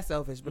 Maybe that's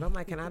selfish, but I'm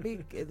like, can I be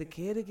the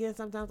kid again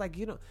sometimes? Like,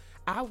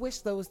 I wish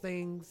those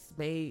things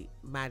made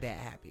my dad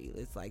happy.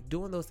 It's like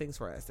doing those things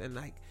for us. And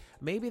like,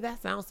 maybe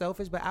that sounds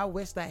selfish, but I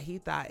wish that he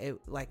thought it,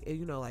 like,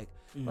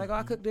 like, oh,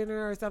 I cook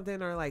dinner or something,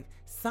 or like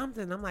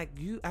something. I'm like,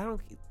 I don't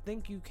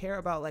think you care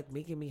about like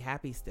making me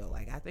happy still.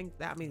 Like, I think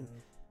that, I mean,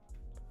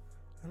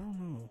 I don't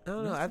know. I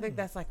don't know. I think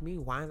that's like me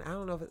whining. I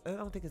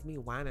don't think it's me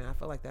whining. I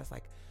feel like that's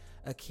like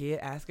a kid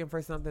asking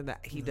for something that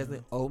he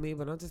doesn't owe me,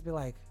 but I'll just be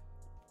like,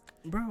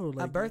 bro,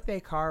 like a birthday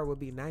card would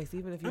be nice,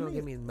 even if you don't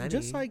give me money.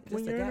 Just like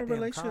when you're in a goddamn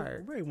relationship,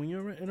 card. right? When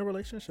you're in a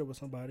relationship with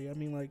somebody, I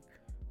mean, like,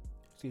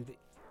 excuse me.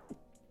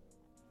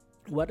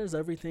 Why does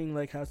everything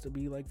like has to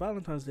be like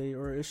Valentine's Day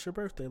or it's your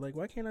birthday? Like,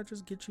 why can't I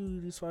just get you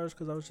these flowers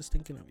because I was just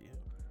thinking of you?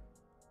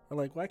 Or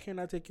like, why can't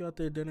I take you out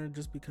to dinner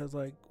just because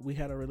like we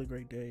had a really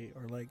great day?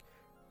 Or like,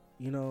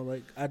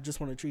 like I just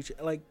want to treat you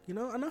like,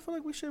 and I feel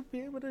like we should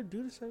be able to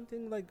do the same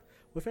thing like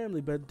with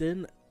family. But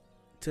then,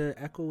 to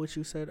echo what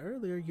you said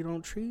earlier, you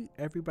don't treat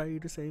everybody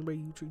the same way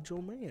you treat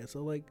your man.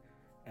 So like,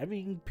 I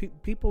mean,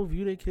 people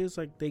view their kids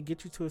like they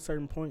get you to a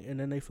certain point and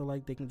then they feel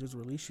like they can just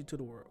release you to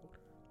the world.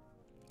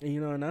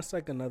 And and that's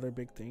like another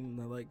big thing.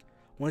 Like,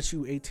 once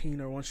you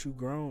 18 or once you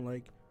grown,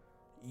 like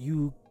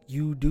you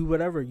do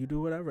whatever,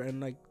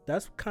 and like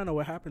that's kind of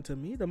what happened to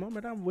me. The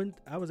moment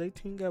I was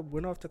 18,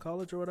 went off to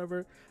college or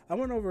whatever, I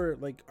went over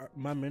like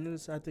my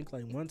minutes. I think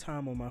like one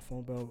time on my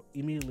phone bill,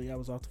 immediately I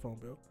was off the phone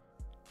bill.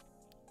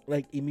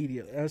 Like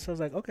immediately, and so I was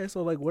like, okay,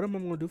 so like, what am I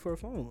gonna do for a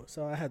phone?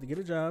 So I had to get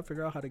a job,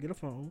 figure out how to get a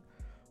phone.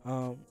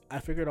 I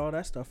figured all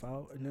that stuff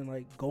out, and then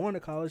like going to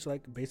college,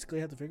 like basically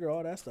had to figure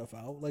all that stuff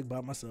out, like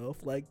by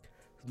myself, like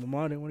 'cause my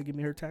mom didn't want to give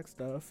me her tax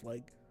stuff,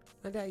 like.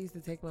 My dad used to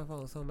take my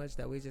phone so much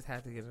that we just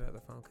had to get another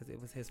phone because it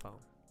was his phone.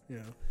 Yeah.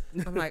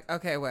 I'm like,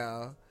 okay,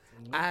 well,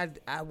 I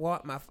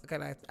want my,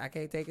 cause I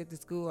can't take it to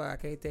school or I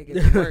can't take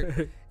it to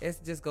work. It's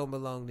just gonna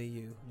belong to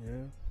you.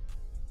 Yeah.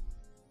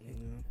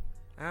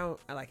 I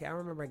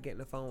remember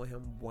getting a phone with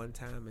him one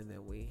time, and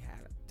then we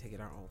had to get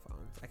our own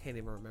phones. I can't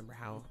even remember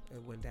how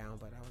it went down,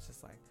 but I was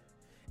just like,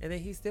 And then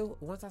he still,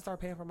 once I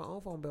started paying for my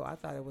own phone bill, I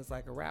thought it was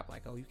like a rap.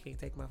 Like, oh, you can't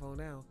take my phone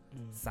now.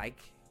 Psych.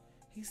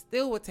 He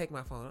still would take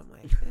my phone. I'm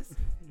like, this.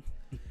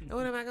 And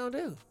what am I going to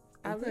do?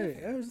 I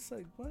was just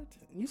like, what?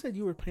 You said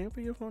you were paying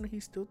for your phone and he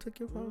still took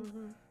your phone?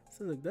 Mm-hmm.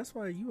 So, like, that's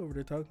why you over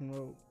there talking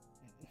about.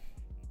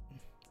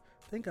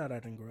 Thank God I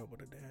didn't grow up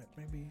with a dad.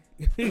 Maybe.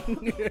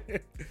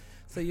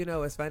 So, you know,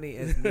 what's funny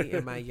is me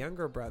and my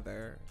younger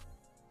brother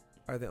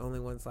are the only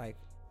ones, like,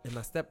 and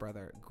my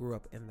stepbrother grew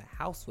up in the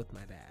house with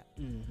my dad.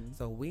 Mm-hmm.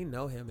 So we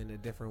know him in a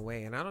different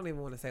way. And I don't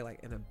even want to say like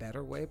in a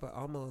better way, but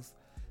almost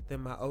than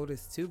my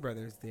oldest two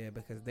brothers did,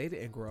 because they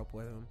didn't grow up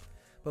with him.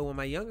 But when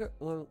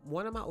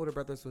one of my older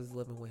brothers was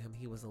living with him,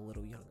 he was a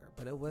little younger,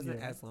 but it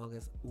wasn't as long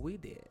as we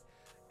did.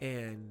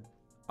 And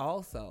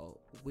also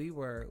we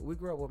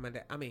grew up with my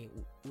dad. I mean,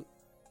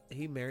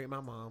 he married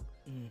my mom.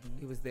 Mm-hmm.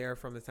 He was there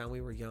from the time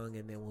we were young,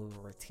 and then when we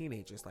were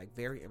teenagers, like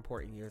very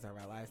important years of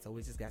our lives. So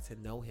we just got to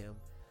know him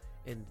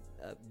in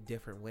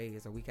different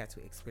ways, or we got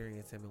to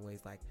experience him in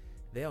ways like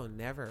they'll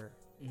never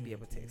be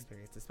able to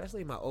experience,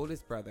 especially my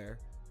oldest brother,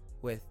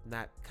 with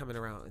not coming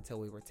around until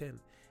we were 10.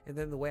 And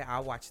then the way I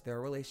watched their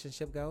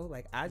relationship go,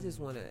 like I just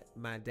wanted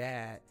my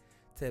dad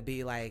to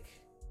be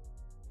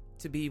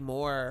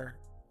more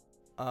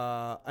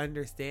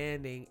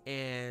understanding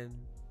and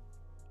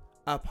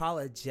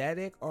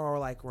apologetic or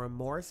like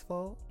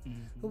remorseful.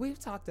 But we've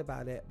talked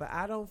about it, but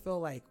I don't feel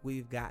like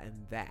we've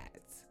gotten that.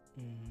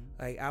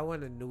 Like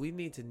we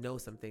need to know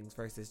some things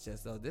versus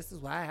just, oh, this is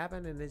what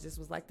happened and it just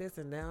was like this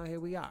and now here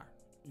we are.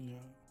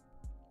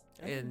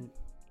 And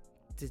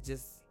to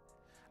just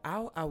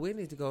we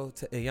need to go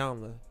to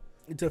Iyanla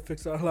to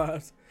fix our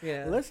lives.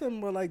 Yeah.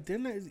 Listen, but like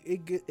then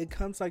it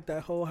comes like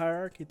that whole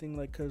hierarchy thing,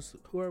 like, because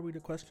who are we to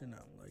question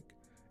them? Like,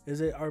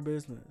 is it our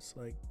business?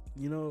 Like,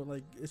 you know,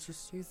 like it's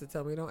just. She used to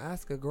tell me, don't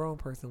ask a grown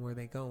person where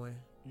they going.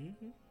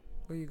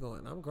 Where you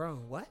going? I'm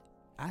grown. What?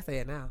 I say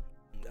it now.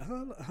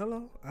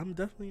 Hello, I'm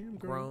definitely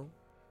grown.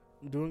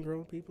 Doing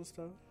grown people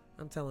stuff.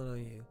 I'm telling on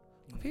you.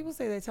 When people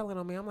say they're telling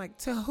on me, I'm like,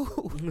 to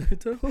who?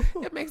 To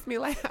who? It makes me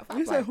laugh.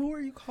 You said, who are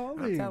you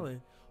calling? I'm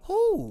telling.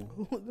 Who?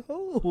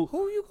 Who?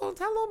 Who you gonna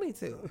tell on me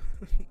to?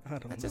 I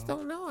just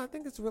don't know. I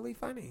think it's really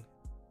funny.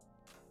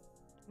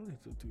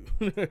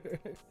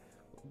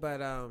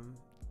 But I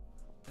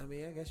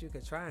mean, I guess you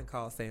could try and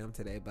call Sam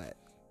today, but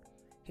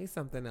he's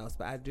something else.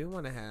 But I do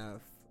want to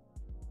have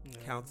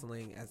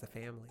counseling as a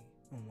family.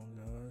 Oh my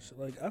gosh!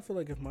 Like, I feel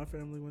like if my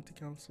family went to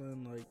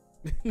counseling, like,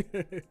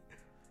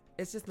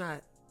 it's just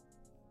not.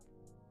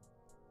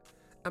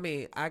 I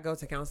mean, I go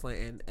to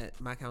counseling, and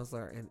my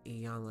counselor and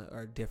Iyanla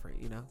are different,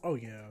 you know? Oh,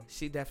 yeah.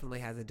 She definitely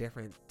has a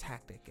different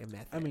tactic and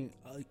method. I mean,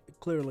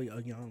 clearly,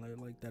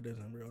 Iyanla, like, that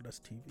isn't real. That's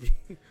TV.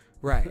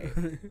 Right.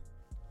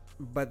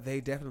 But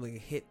they definitely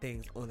hit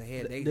things on the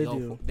head. They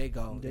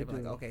go. They're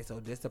like, okay,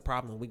 so this the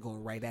problem. We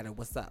going right at it.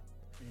 What's up?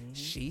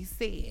 She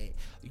said,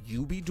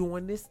 you be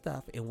doing this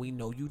stuff, and we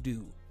know you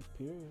do.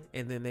 Period.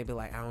 And then they be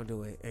like, I don't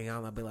do it. And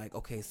y'all be like,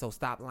 okay, so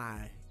stop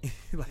lying.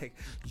 Like,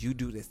 you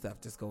do this stuff.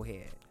 Just go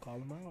ahead. Call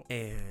them out.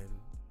 And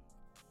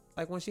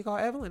like when she called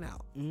Evelyn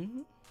out,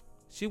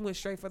 she went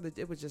straight for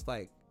it was just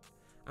like,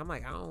 I'm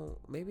like,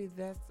 maybe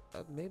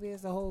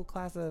it's a whole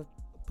class of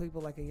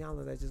people like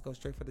Iyanla that just go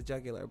straight for the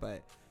jugular.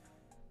 But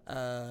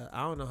I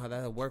don't know how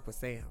that'll work with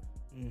Sam.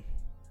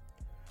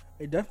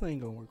 It definitely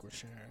ain't gonna work with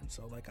Sharon,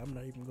 so like I'm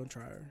not even gonna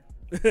try her.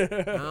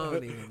 I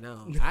don't even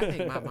know. I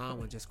think my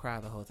mom would just cry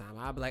the whole time.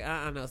 I'd be like,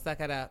 no,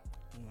 suck it up.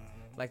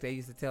 Like they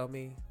used to tell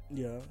me.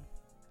 Yeah.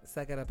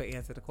 Suck it up and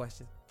answer the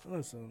question.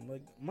 Listen,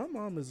 like my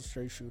mom is a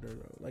straight shooter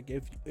though. Like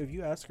if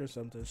you ask her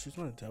something, she's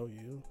gonna tell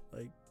you.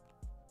 Like,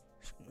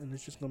 and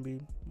it's just gonna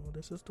be, well,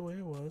 this is the way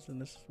it was, and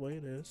this is the way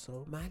it is.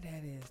 So my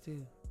dad is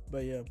too.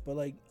 But yeah, but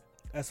like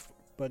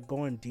but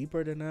going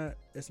deeper than that,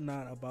 it's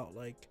not about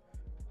like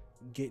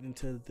getting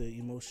to the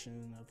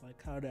emotion of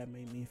like how that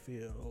made me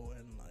feel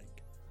and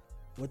like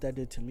what that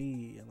did to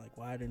me and like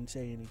why I didn't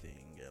say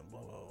anything and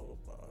blah blah blah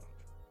blah.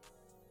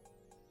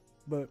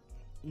 But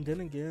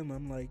then again,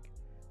 I'm like,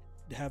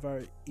 have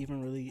I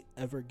even really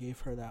ever gave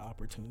her that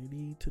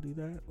opportunity to do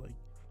that? Like,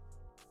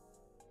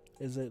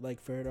 is it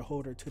like fair to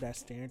hold her to that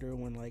standard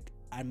when like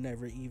I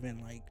never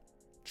even like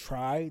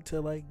tried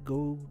to like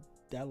go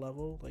that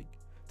level? Like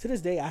to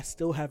this day, I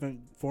still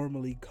haven't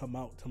formally come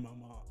out to my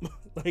mom.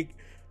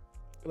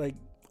 like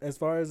as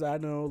far as I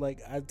know, like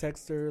I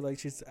text her,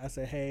 like I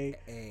said,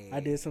 hey,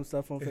 I did some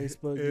stuff on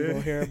Facebook. You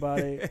gonna hear about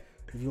it?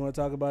 If you want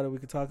to talk about it, we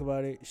could talk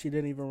about it. She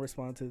didn't even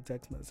respond to the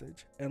text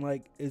message, and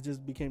like it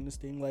just became this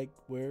thing like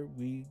where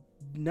we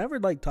never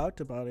like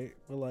talked about it,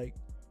 but like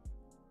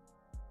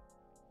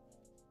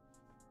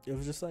it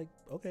was just like,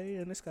 okay,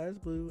 and the sky is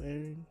blue,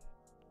 and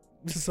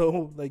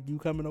so like you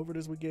coming over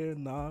this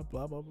weekend? Nah,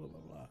 blah blah blah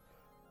blah blah.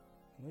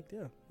 I'm like,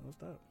 yeah, that was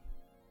that.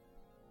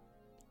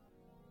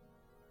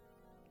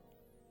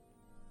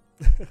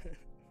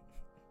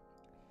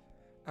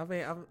 I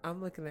mean,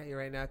 I'm looking at you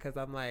right now because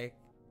I'm like,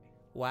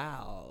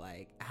 wow,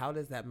 like how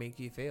does that make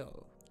you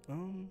feel? I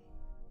don't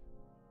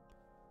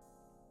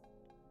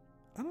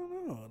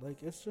know.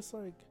 Like it's just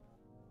like,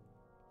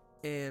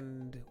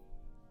 and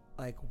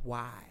like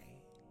why?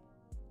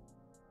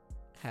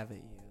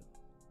 haven't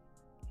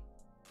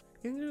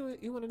you?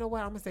 You want to know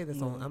what? I'm gonna say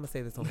this on. I'm gonna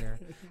say this on here.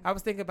 I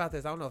was thinking about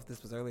this. I don't know if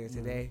this was earlier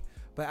today,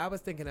 but I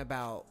was thinking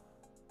about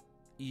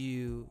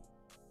you,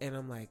 and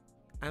I'm like,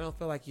 I don't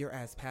feel like you're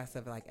as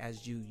passive like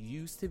as you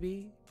used to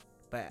be,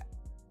 but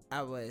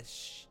I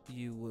wish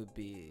you would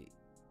be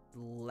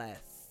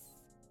less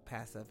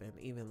passive, and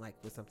even like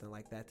with something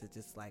like that to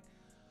just like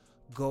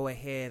go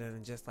ahead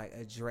and just like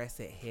address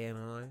it head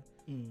on,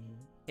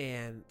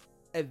 and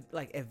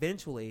like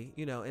eventually,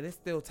 you know, and it's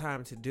still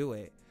time to do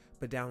it.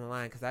 But down the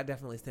line, because I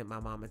definitely sent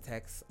my mom a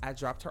text. I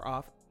dropped her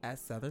off at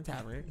Southern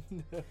Tavern.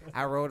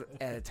 I rode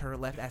at a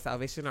turn left at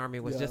Salvation Army.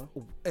 Was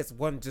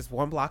just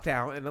one block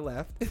down and the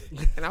left.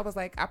 And I was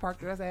like, I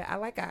parked it. I said, I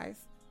like guys.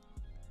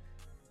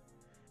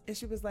 And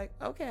she was like,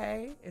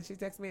 okay. And she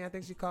texted me. I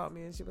think she called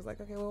me, and she was like,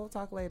 okay, well, we'll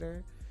talk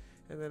later.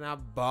 And then I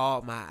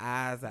bawled my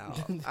eyes out.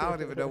 I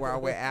don't even know where I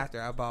went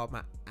after. I bawled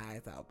my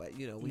eyes out. But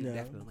you know, we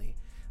definitely.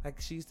 Like,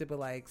 she used to be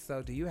like,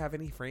 so do you have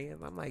any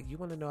friends? I'm like, you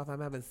want to know if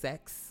I'm having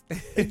sex?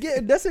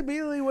 Yeah, that's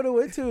immediately what it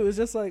went to. It's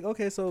just like,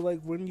 okay, so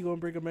like, when you gonna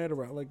bring a man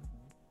around? Like,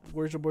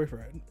 where's your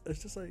boyfriend?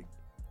 It's just like,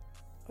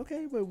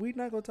 okay, but we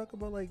not gonna talk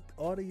about like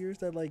all the years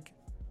that like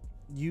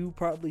you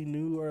probably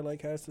knew or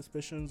like had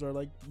suspicions or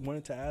like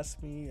wanted to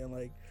ask me, and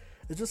like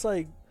it's just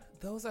like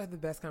those are the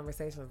best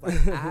conversations.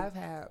 Like, I've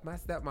had my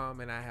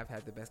stepmom and I have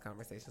had the best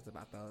conversations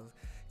about those,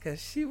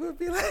 because she would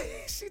be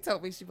like, she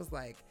told me, she was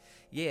like,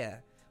 yeah.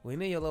 We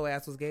knew your little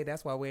ass was gay.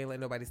 That's why we ain't let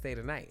nobody stay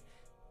tonight.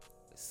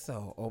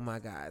 So, oh my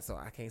God. So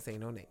I can't say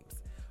no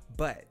names.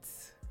 But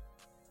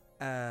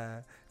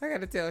I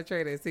got to tell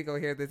Trey that he gonna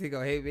hear this. He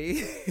gonna hate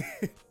me.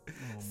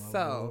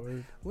 So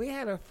Lord. We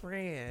had a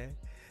friend,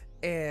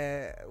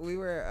 and we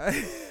were.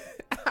 I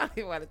don't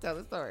even want to tell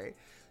the story.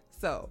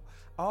 So,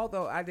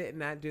 although I did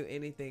not do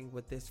anything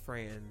with this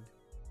friend,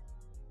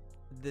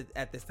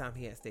 at this time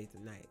he had stayed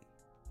the night.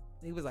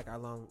 He was like our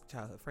long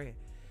childhood friend.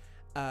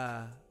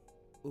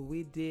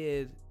 We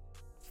did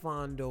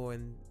fondle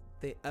and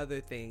the other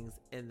things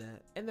in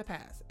the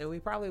past, and we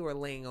probably were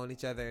laying on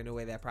each other in a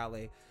way that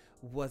probably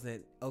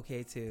wasn't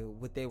okay to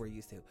what they were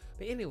used to.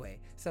 But anyway,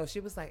 so she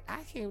was like,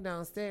 I came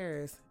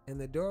downstairs and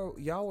the door,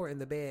 y'all were in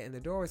the bed and the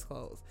door was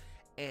closed,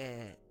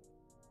 and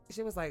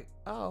she was like,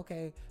 oh,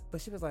 okay.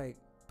 But she was like,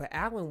 but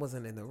Alan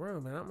wasn't in the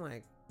room, and I'm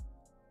like,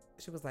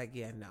 she was like,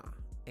 yeah, nah.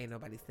 Ain't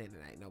nobody staying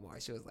tonight no more.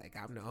 She was like,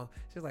 I'm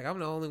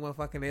the only one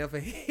fucking up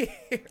in here.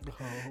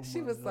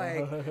 She was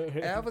like,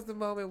 that was the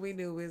moment we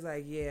knew. We was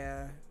like,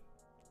 yeah,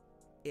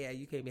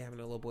 you can't be having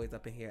no little boys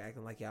up in here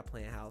acting like y'all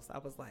playing house. I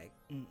was like,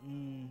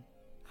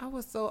 I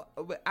was so,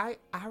 but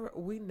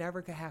we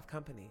never could have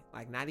company,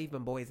 like not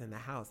even boys in the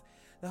house.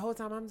 The whole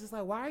time I'm just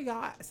like, why are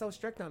y'all so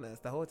strict on us?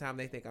 The whole time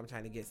they think I'm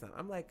trying to get something.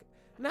 I'm like,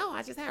 no,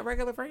 I just had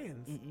regular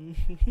friends.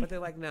 But they're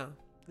like, no.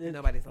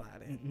 Nobody's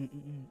allowed in.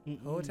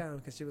 The whole time,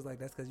 because she was like,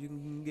 that's because you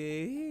can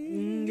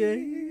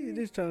gay.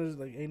 Just trying to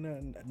like, ain't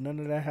none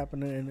of that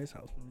happening in this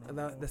house.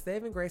 The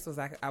saving grace was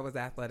I was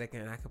athletic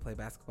and I could play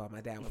basketball.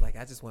 My dad was like,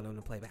 I just want him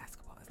to play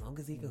basketball. As long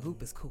as he can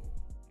hoop, is cool.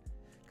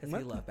 Because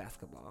he loved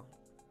basketball.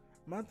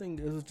 My thing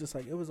is just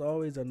like, it was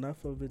always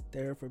enough of it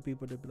there for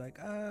people to be like,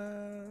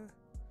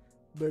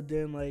 but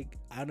then like,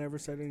 I never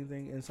said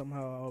anything, and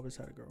somehow I always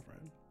had a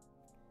girlfriend.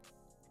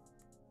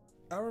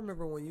 I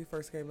remember when you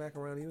first came back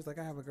around, he was like,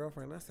 I have a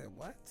girlfriend. I said,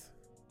 what?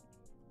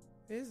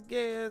 This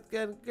girl's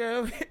got a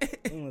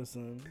girlfriend.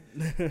 Listen.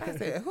 I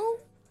said, who?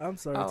 I'm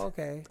sorry. Oh,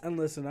 okay. And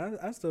listen,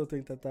 I still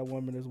think that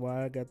woman is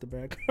why I got the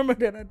bad karma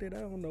that I did.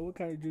 I don't know what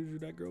kind of juju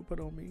that girl put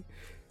on me.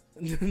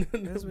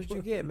 That's what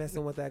you get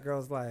messing with that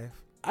girl's life.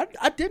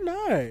 I did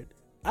not.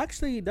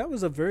 Actually, that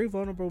was a very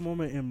vulnerable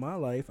moment in my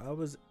life. I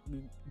was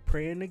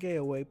praying the gay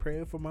away,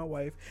 praying for my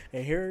wife,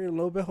 and here a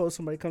little bit hold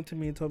somebody come to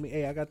me and told me,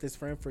 hey, I got this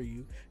friend for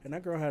you. And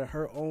that girl had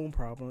her own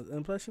problems,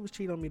 and plus she was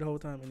cheating on me the whole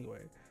time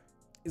anyway.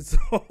 So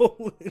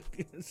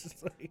it's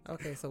just like,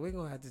 okay, so we're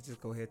gonna have to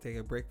just go ahead and take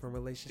a break from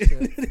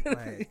relationships.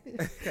 Like,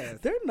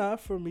 they're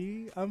not for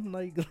me. I'm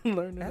like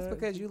learning. That's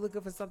because you're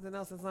looking for something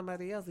else in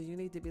somebody else, and you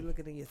need to be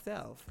looking at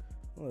yourself.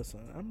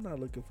 Listen, I'm not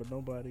looking for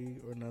nobody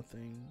or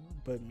nothing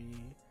but me.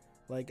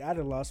 Like, I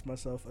done lost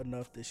myself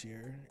enough this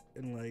year,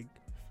 and like,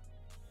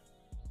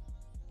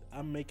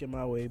 I'm making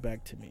my way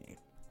back to me,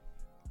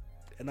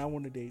 and I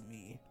want to date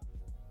me.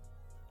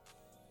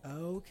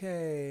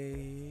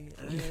 Okay,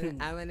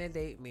 I want to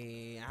date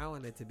me. I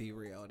want it to be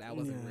real. That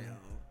wasn't real.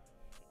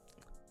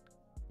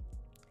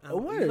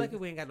 You're lucky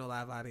we ain't got no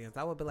live audience.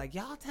 I would be like,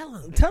 y'all tell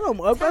him. Tell him.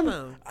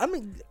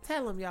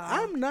 Tell him, y'all.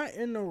 I'm not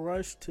in a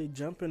rush to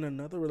jump in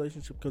another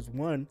relationship because,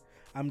 one,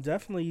 I'm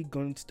definitely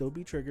going to still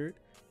be triggered.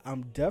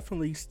 I'm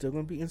definitely still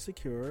going to be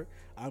insecure.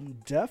 I'm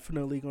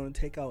definitely going to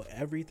take out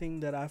everything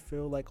that I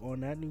feel like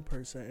on that new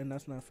person, and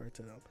that's not fair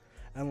to them.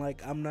 And,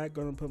 like, I'm not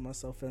going to put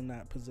myself in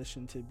that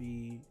position to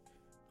be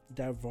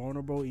that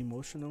vulnerable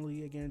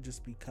emotionally again,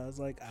 just because,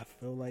 like, I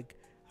feel like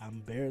I'm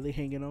barely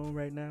hanging on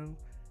right now.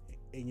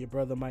 And your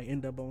brother might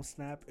end up on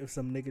Snap if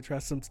some nigga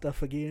tries some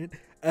stuff again.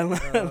 And,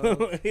 like,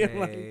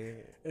 okay.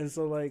 and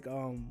so, like,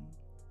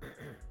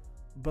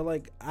 but,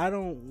 like, I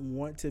don't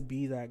want to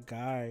be that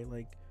guy.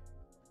 Like,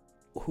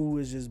 who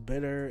is just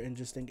bitter and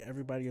just think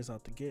everybody is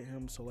out to get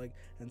him. So like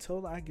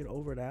until I get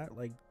over that,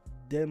 like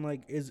then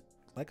like is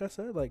like I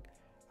said, like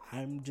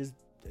I'm just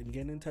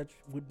getting in touch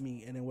with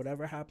me, and then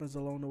whatever happens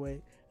along the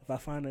way, if I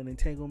find an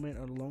entanglement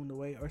along the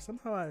way, or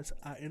somehow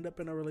I end up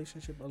in a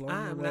relationship along the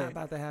I'm way. not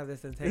about to have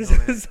this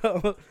entanglement.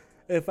 So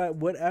if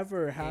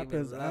whatever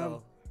happens,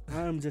 low.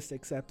 I'm just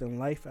accepting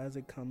life as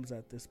it comes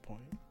at this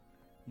point.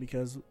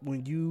 Because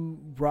when you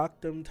rock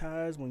them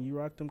ties, when you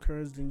rock them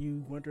currents, then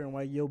you wondering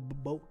why your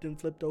boat then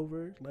flipped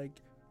over.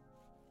 Like,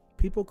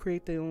 people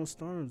create their own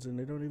storms and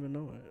they don't even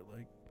know it.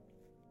 Like,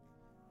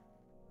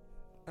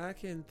 I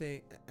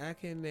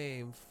can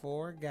name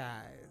 4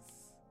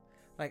 guys.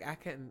 Like, I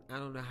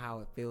don't know how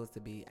it feels to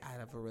be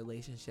out of a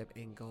relationship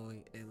and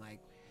going and like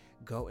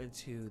go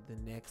into the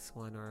next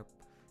one or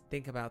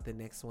think about the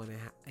next one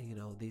and you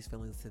know, these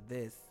feelings to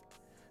this.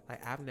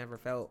 Like, I've never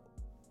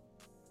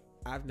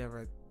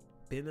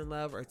been in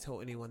love or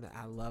told anyone that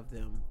I love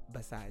them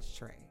besides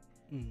Trey.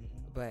 mm-hmm.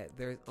 But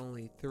there's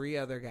only 3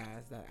 other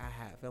guys that I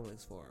had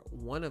feelings for.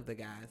 One of the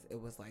guys,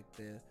 it was like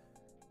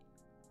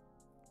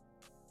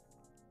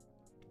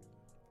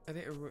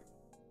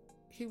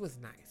he was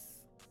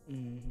nice.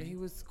 Mm-hmm. And he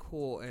was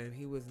cool and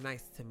he was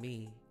nice to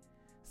me.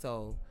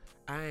 So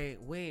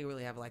we ain't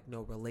really have like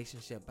no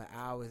relationship, but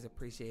I always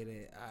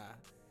appreciated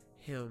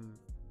him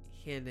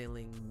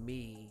handling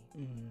me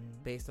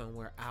Mm-hmm. based on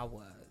where I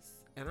was.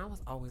 And I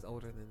was always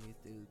older than these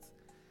dudes.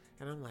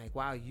 And I'm like,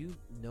 wow, you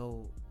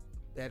know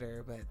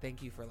better, but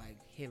thank you for like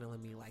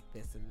handling me like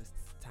this in this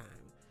time.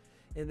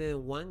 And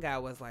then one guy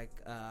was like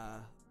I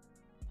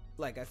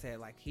said,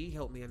 like he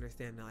helped me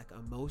understand like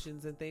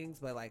emotions and things,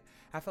 but like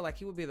I feel like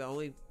he would be the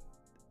only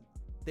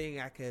thing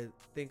I could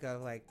think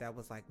of like that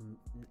was like,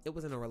 it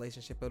wasn't a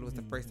relationship, but it was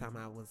the first time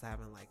I was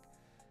having like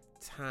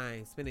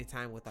spending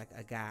time with like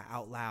a guy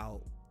out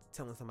loud,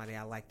 telling somebody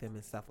I like them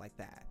and stuff like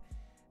that.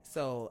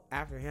 So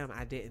after him,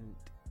 I didn't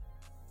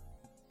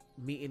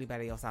meet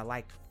anybody else I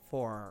liked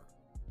for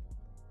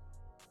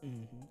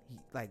Mm-hmm.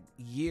 like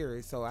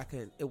years. So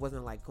it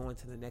wasn't like going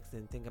to the next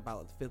and think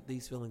about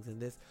these feelings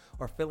and this,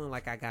 or feeling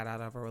like I got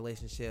out of a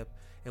relationship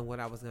and what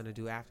I was going to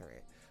do after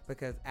it.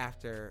 Because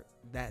after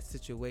that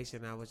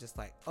situation, I was just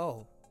like,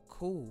 oh,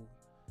 cool.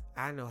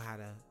 I know how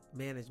to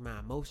manage my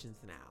emotions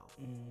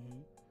now. Mm-hmm.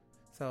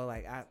 So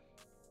like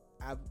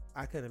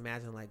I couldn't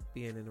imagine like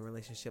being in a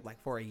relationship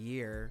like for a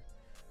year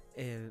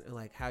and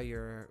like how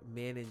you're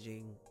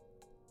managing.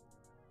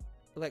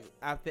 Like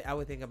I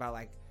would think about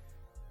like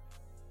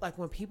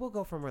when people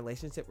go from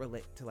relationship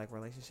to like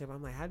relationship,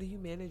 I'm like, how do you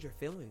manage your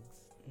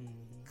feelings?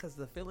 Because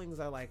the feelings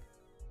are like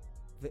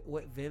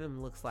what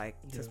Venom looks like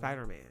to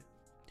Spider-Man.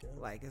 Yeah.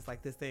 Like it's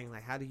like this thing.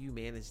 Like how do you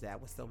manage that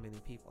with so many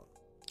people?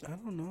 I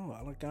don't know.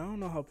 I don't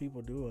know how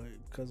people do it.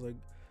 Because like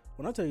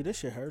when I tell you this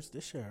shit hurts.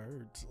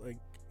 Like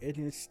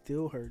it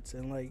still hurts.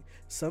 And like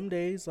some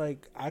days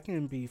like I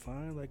can be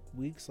fine. Like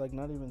weeks like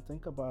not even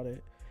think about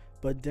it.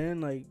 But then,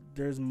 like,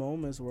 there's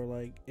moments where,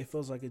 like, it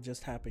feels like it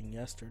just happened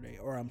yesterday,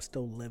 or I'm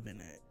still living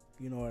it.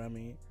 You know what I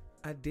mean?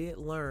 I did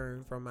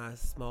learn from my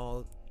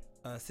small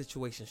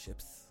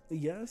situationships.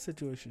 Yeah,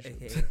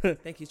 situationships. AKA,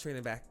 thank you,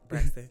 Trina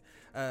Braxton.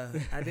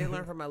 I did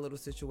learn from my little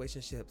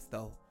situationships,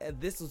 though.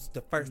 This was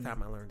the first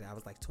time I learned it. I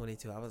was, like,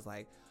 22. I was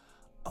like,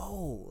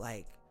 oh,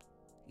 like,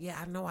 yeah,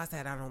 I know I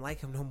said I don't like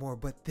him no more,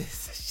 but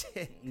this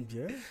shit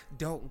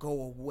don't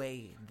go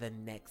away the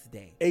next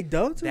day. It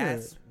don't.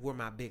 That's where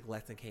my big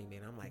lesson came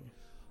in. I'm like,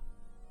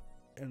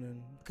 and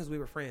then because we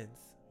were friends,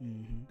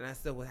 and I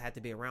still had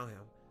to be around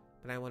him,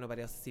 but I didn't want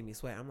nobody else to see me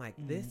sweat. I'm like,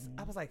 this.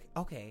 I was like,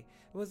 okay,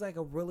 it was like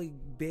a really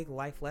big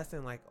life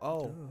lesson. Like,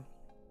 oh,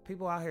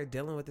 people out here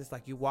dealing with this.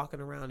 Like, you walking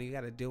around and you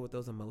got to deal with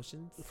those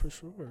emotions for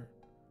sure.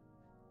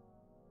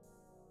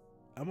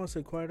 I'm gonna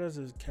say quiet as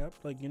is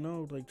kept. Like, you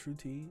know, like True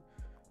T.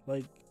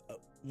 Like,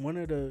 one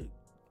of the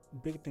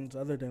big things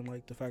other than,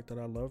 like, the fact that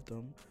I loved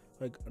them,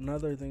 like,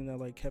 another thing that,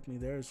 like, kept me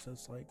there is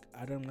just, like, I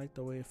didn't like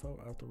the way it felt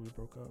after we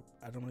broke up.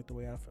 I didn't like the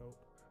way I felt.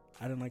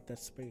 I didn't like that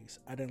space.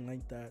 I didn't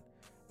like that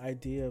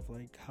idea of,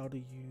 like, how do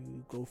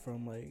you go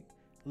from, like,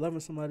 loving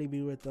somebody,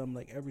 be with them,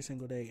 like, every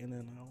single day, and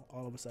then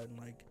all of a sudden,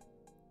 like,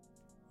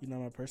 you're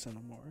not my person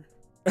no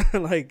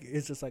more. Like,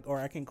 it's just, like, or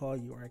I can't call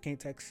you, or I can't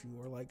text you,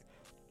 or, like,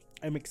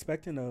 I'm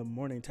expecting a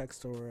morning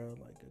text or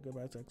like a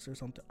goodbye text or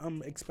something.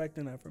 I'm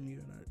expecting that from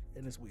you,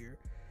 and it's weird.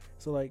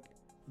 So like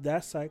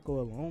that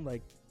cycle alone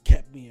like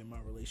kept me in my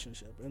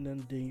relationship, and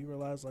then you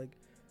realize like,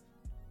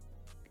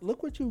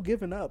 look what you've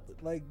given up,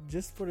 like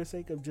just for the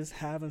sake of just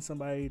having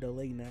somebody to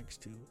lay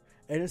next to,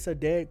 and it's a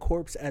dead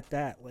corpse at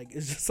that. Like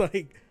it's just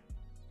like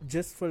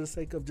just for the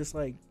sake of just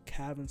like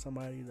having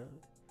somebody to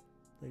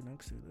lay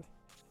next to.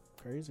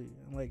 Crazy.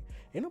 I'm like,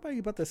 ain't nobody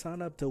about to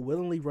sign up to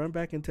willingly run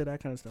back into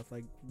that kind of stuff,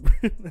 like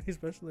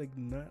especially like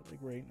not like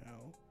right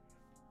now.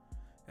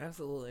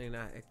 Absolutely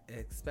not,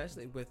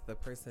 especially with the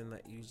person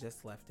that you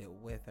just left it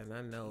with. And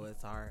I know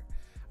it's hard.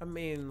 I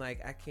mean,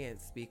 like, I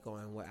can't speak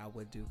on what I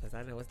would do because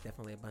I know it's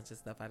definitely a bunch of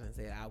stuff I didn't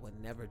say I would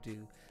never do,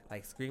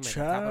 like scream at the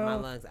top of my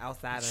lungs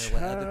outside of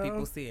what other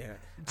people see. I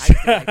used to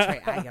be like,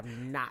 Trey, I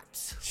am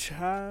not.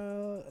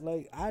 Child,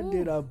 like I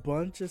did a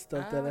bunch of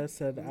stuff that I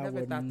said I never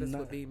would thought this not.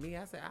 would be me.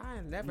 I said,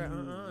 I never,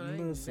 I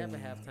ain't never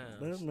have time.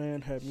 That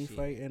man had me Shit.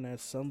 fighting at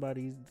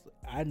somebody's.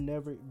 I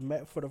never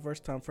met for the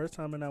first time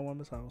in that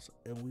woman's house,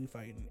 and we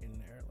fighting in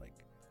there, like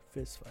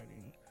fist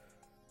fighting.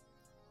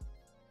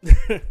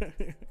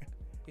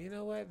 You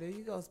know what? There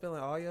you go,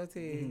 spilling all your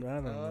tea. I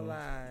don't No know.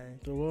 lie.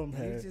 The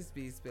woman You had. just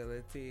be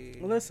spilling tea.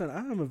 Listen, I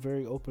am a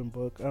very open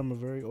book. I'm a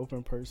very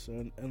open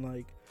person, and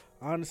like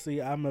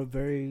honestly, I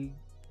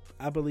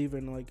believe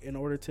in like in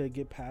order to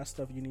get past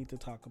stuff, you need to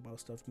talk about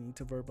stuff. You need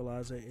to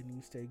verbalize it. It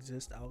needs to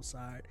exist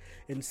outside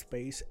in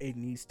space. It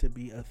needs to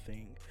be a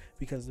thing,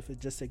 because if it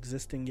just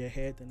exists in your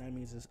head, then that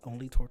means it's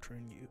only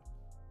torturing you.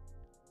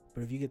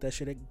 But if you get that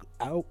shit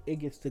out, it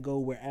gets to go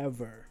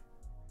wherever.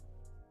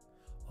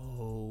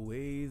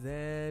 Always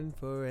and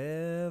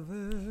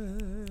forever.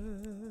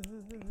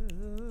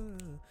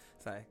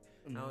 Sorry,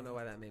 I don't know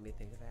why that made me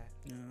think of that.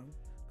 Yeah.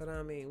 But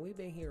I mean, we've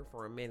been here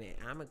for a minute.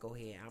 I'm gonna go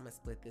ahead. I'm gonna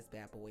split this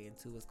bad boy in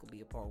two. It's gonna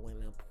be a part one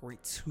and a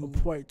part two.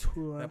 Part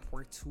two. A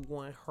part two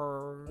on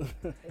her.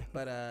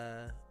 But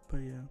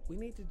yeah, we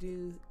need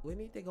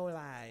to go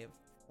live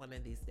one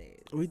of these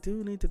days. we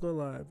do need to go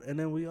live, and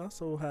then we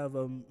also have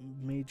a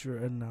major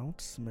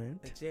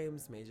announcement. The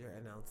James major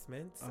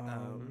announcement.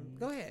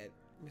 Go ahead,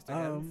 Mr.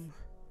 Guns.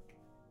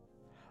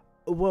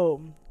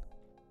 Well,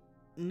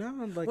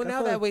 no, like Well, I now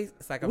feel that like we,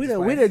 it's like I'm we just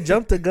done like-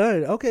 jumped the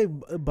gun. Okay,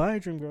 bye,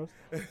 Dream Girls.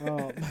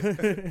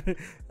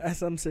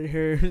 As I'm sitting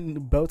here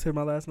belting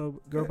my last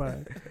note, girl,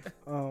 bye.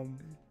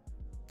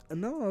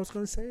 No, I was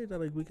gonna say that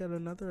like we got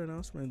another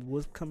announcement.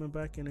 Was coming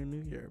back in the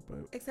new year,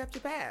 but Accept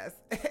your pass.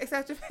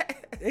 Accept your pass.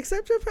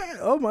 except your past.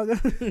 Oh my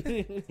god!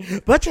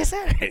 But you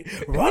said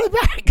it. Roll it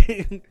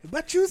back.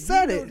 But you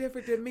said You know it.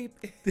 different than me.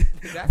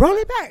 Roll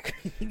it back.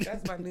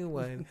 That's my new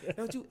one.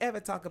 Don't you ever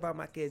talk about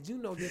my kids. You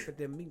know different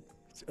than me.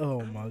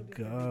 Oh my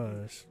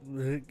gosh!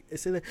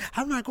 It's like,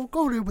 I'm not gonna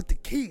go there with the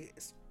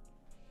kids.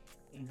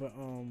 But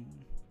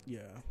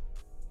yeah.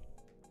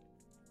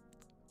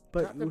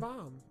 But Drop the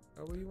bomb.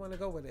 Or where you want to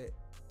go with it?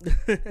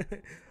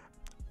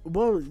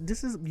 well,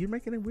 you're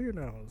making it weird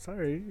now.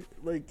 Sorry,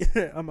 like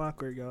I'm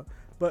awkward, y'all.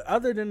 But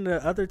other than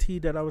the other tea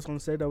that I was gonna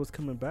say that was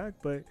coming back,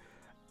 but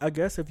I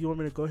guess if you want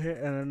me to go ahead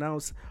and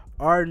announce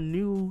our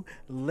new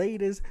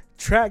latest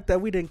track that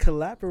we didn't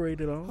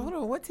collaborated on. Hold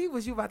on. What tea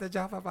was you about to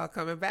drop about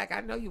coming back?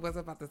 I know you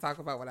wasn't about to talk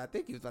about what I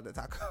think you was about to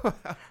talk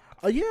about.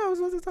 Oh yeah, I was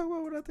about to talk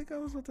about what I think I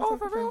was about to Oh, talk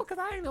for about. real? Because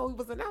I didn't know we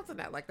was announcing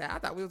that like that. I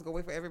thought we was going to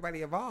wait for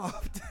everybody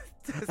involved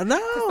No.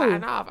 to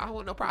sign off. I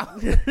want no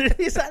problem.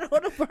 He said, I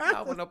want no problem.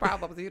 I want no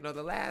problems. You know,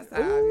 the last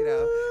time,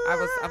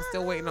 I'm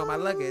still waiting on my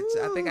luggage.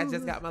 I think I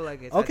just got my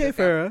luggage. Okay,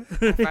 Farrah.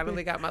 I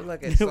finally got my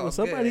luggage. So Well,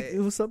 somebody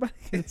good.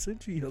 can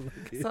send you your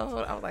luggage. So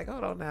I was like,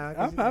 hold on now.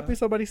 'cause, I'm happy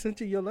somebody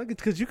sent you your luggage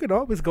because you can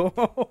always go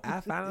home.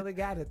 I finally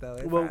got it though.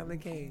 It Well, finally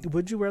came.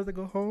 Would you rather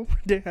go home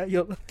than have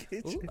your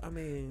luggage? Ooh, I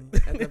mean,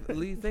 as the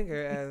lead singer,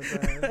 as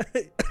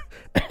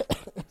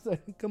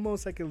Come on,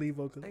 second lead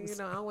vocalist.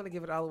 I don't want to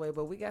give it all away,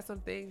 but we got some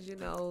things,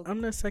 I'm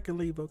the second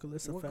lead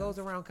vocalist. What goes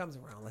around comes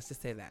around. Let's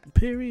just say that.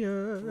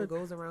 Period. What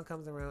goes around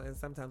comes around, and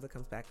sometimes it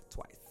comes back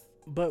twice.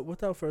 But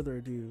without further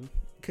ado,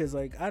 because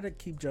like I did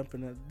keep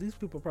jumping at these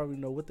people probably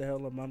know what the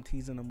hell I'm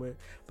teasing them with.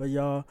 But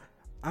y'all,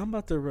 I'm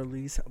about to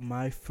release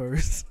my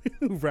first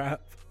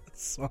rap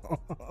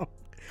song.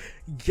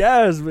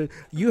 Yes, but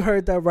you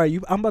heard that right.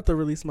 I'm about to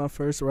release my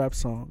first rap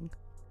song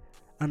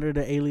under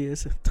the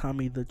alias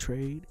Tommy the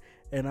Trade,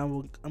 and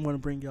I'm gonna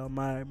bring y'all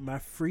my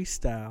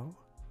freestyle.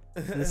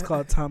 And it's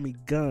called Tommy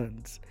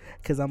Guns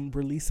because I'm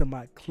releasing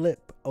my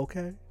clip.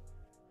 Okay,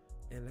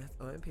 And that's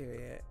on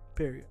period.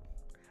 period.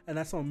 And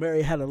that's on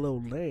Mary Had a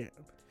Little Lamb.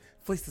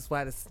 Voice is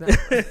white as snow.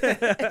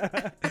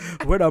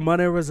 Where the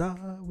money reside?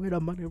 Where the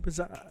money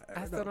reside?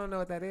 I still don't know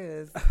what that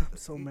is. I'm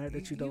so mad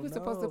that you don't You were know.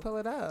 supposed to pull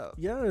it up.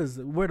 Yes,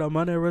 where the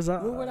money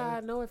reside? Where would I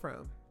know it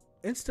from?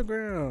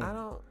 Instagram. I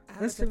don't.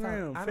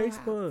 Instagram,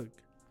 Facebook.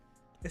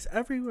 It's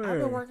everywhere. I've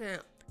been working.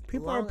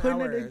 People long are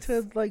putting hours. it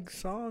into like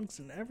songs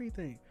and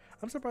everything.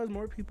 I'm surprised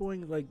more people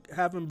ain't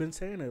haven't been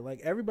saying it. Like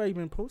everybody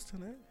been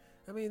posting it.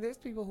 I mean, there's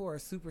people who are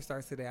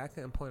superstars today. I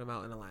couldn't point them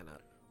out in the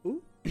lineup.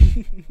 Ooh.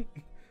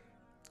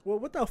 Well,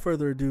 without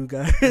further ado,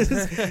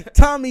 guys,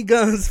 Tommy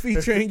Guns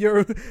featuring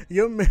your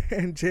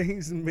man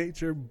James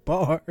Major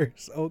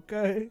Bars.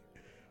 Okay.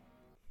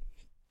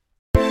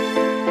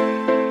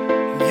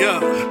 Yeah,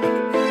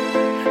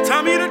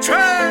 Tommy the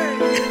Trade.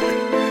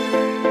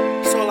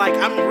 So like,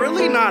 I'm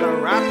really not a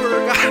rapper,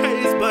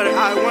 guys, but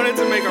I wanted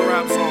to make a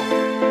rap song.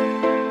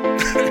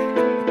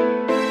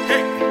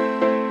 Hey,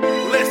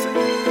 listen,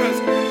 'cause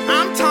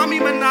I'm Tommy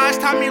Minaj,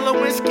 Tommy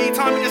Lewinsky. whiskey,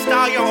 Tommy the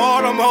stallion,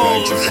 all them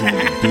hoes.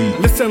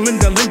 Listen,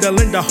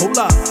 Linda, hold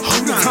up.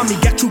 Tommy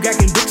got you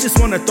gagging, bitches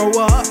wanna throw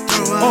up.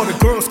 All the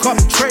girls call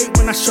me Trey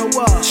when I show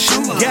up.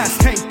 Gas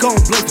tank on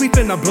blaze, we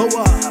finna blow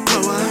up.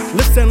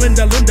 Listen,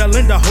 Linda,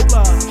 hold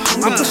up.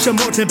 I'm pushing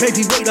more than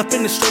baby weight up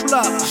in the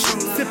stroller.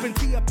 Sipping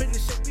tea up in the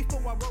shake before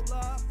I roll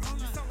up.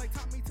 You sound like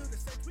Tommy to the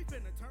stage, we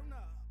finna turn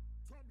up.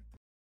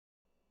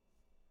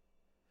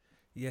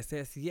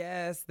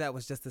 Yes. That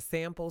was just a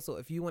sample. So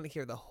if you want to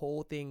hear the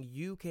whole thing,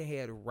 you can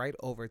head right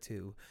over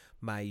to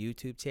my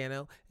YouTube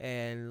channel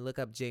and look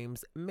up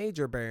James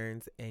Major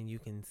Burns, and you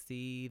can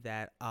see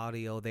that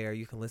audio there.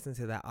 You can listen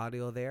to that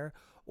audio there,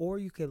 or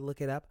you can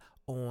look it up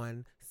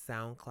on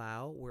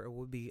SoundCloud, where it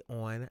will be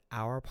on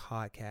our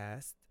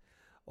podcast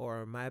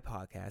or my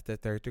podcast, The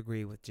Third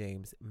Degree with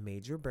James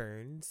Major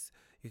Burns.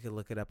 You can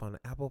look it up on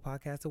Apple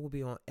Podcasts. It will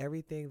be on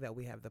everything that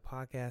we have the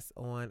podcast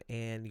on,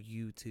 and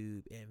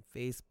YouTube and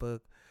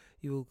Facebook.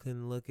 You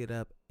can look it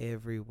up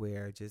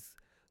everywhere. Just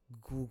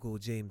Google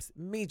James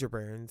Major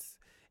Burns,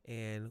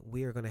 and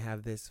we are going to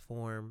have this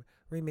form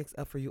remix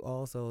up for you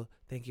all. So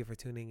thank you for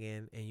tuning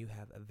in, and you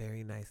have a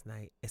very nice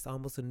night. It's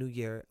almost a new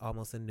year,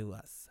 almost a new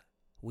us.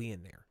 We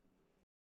in there.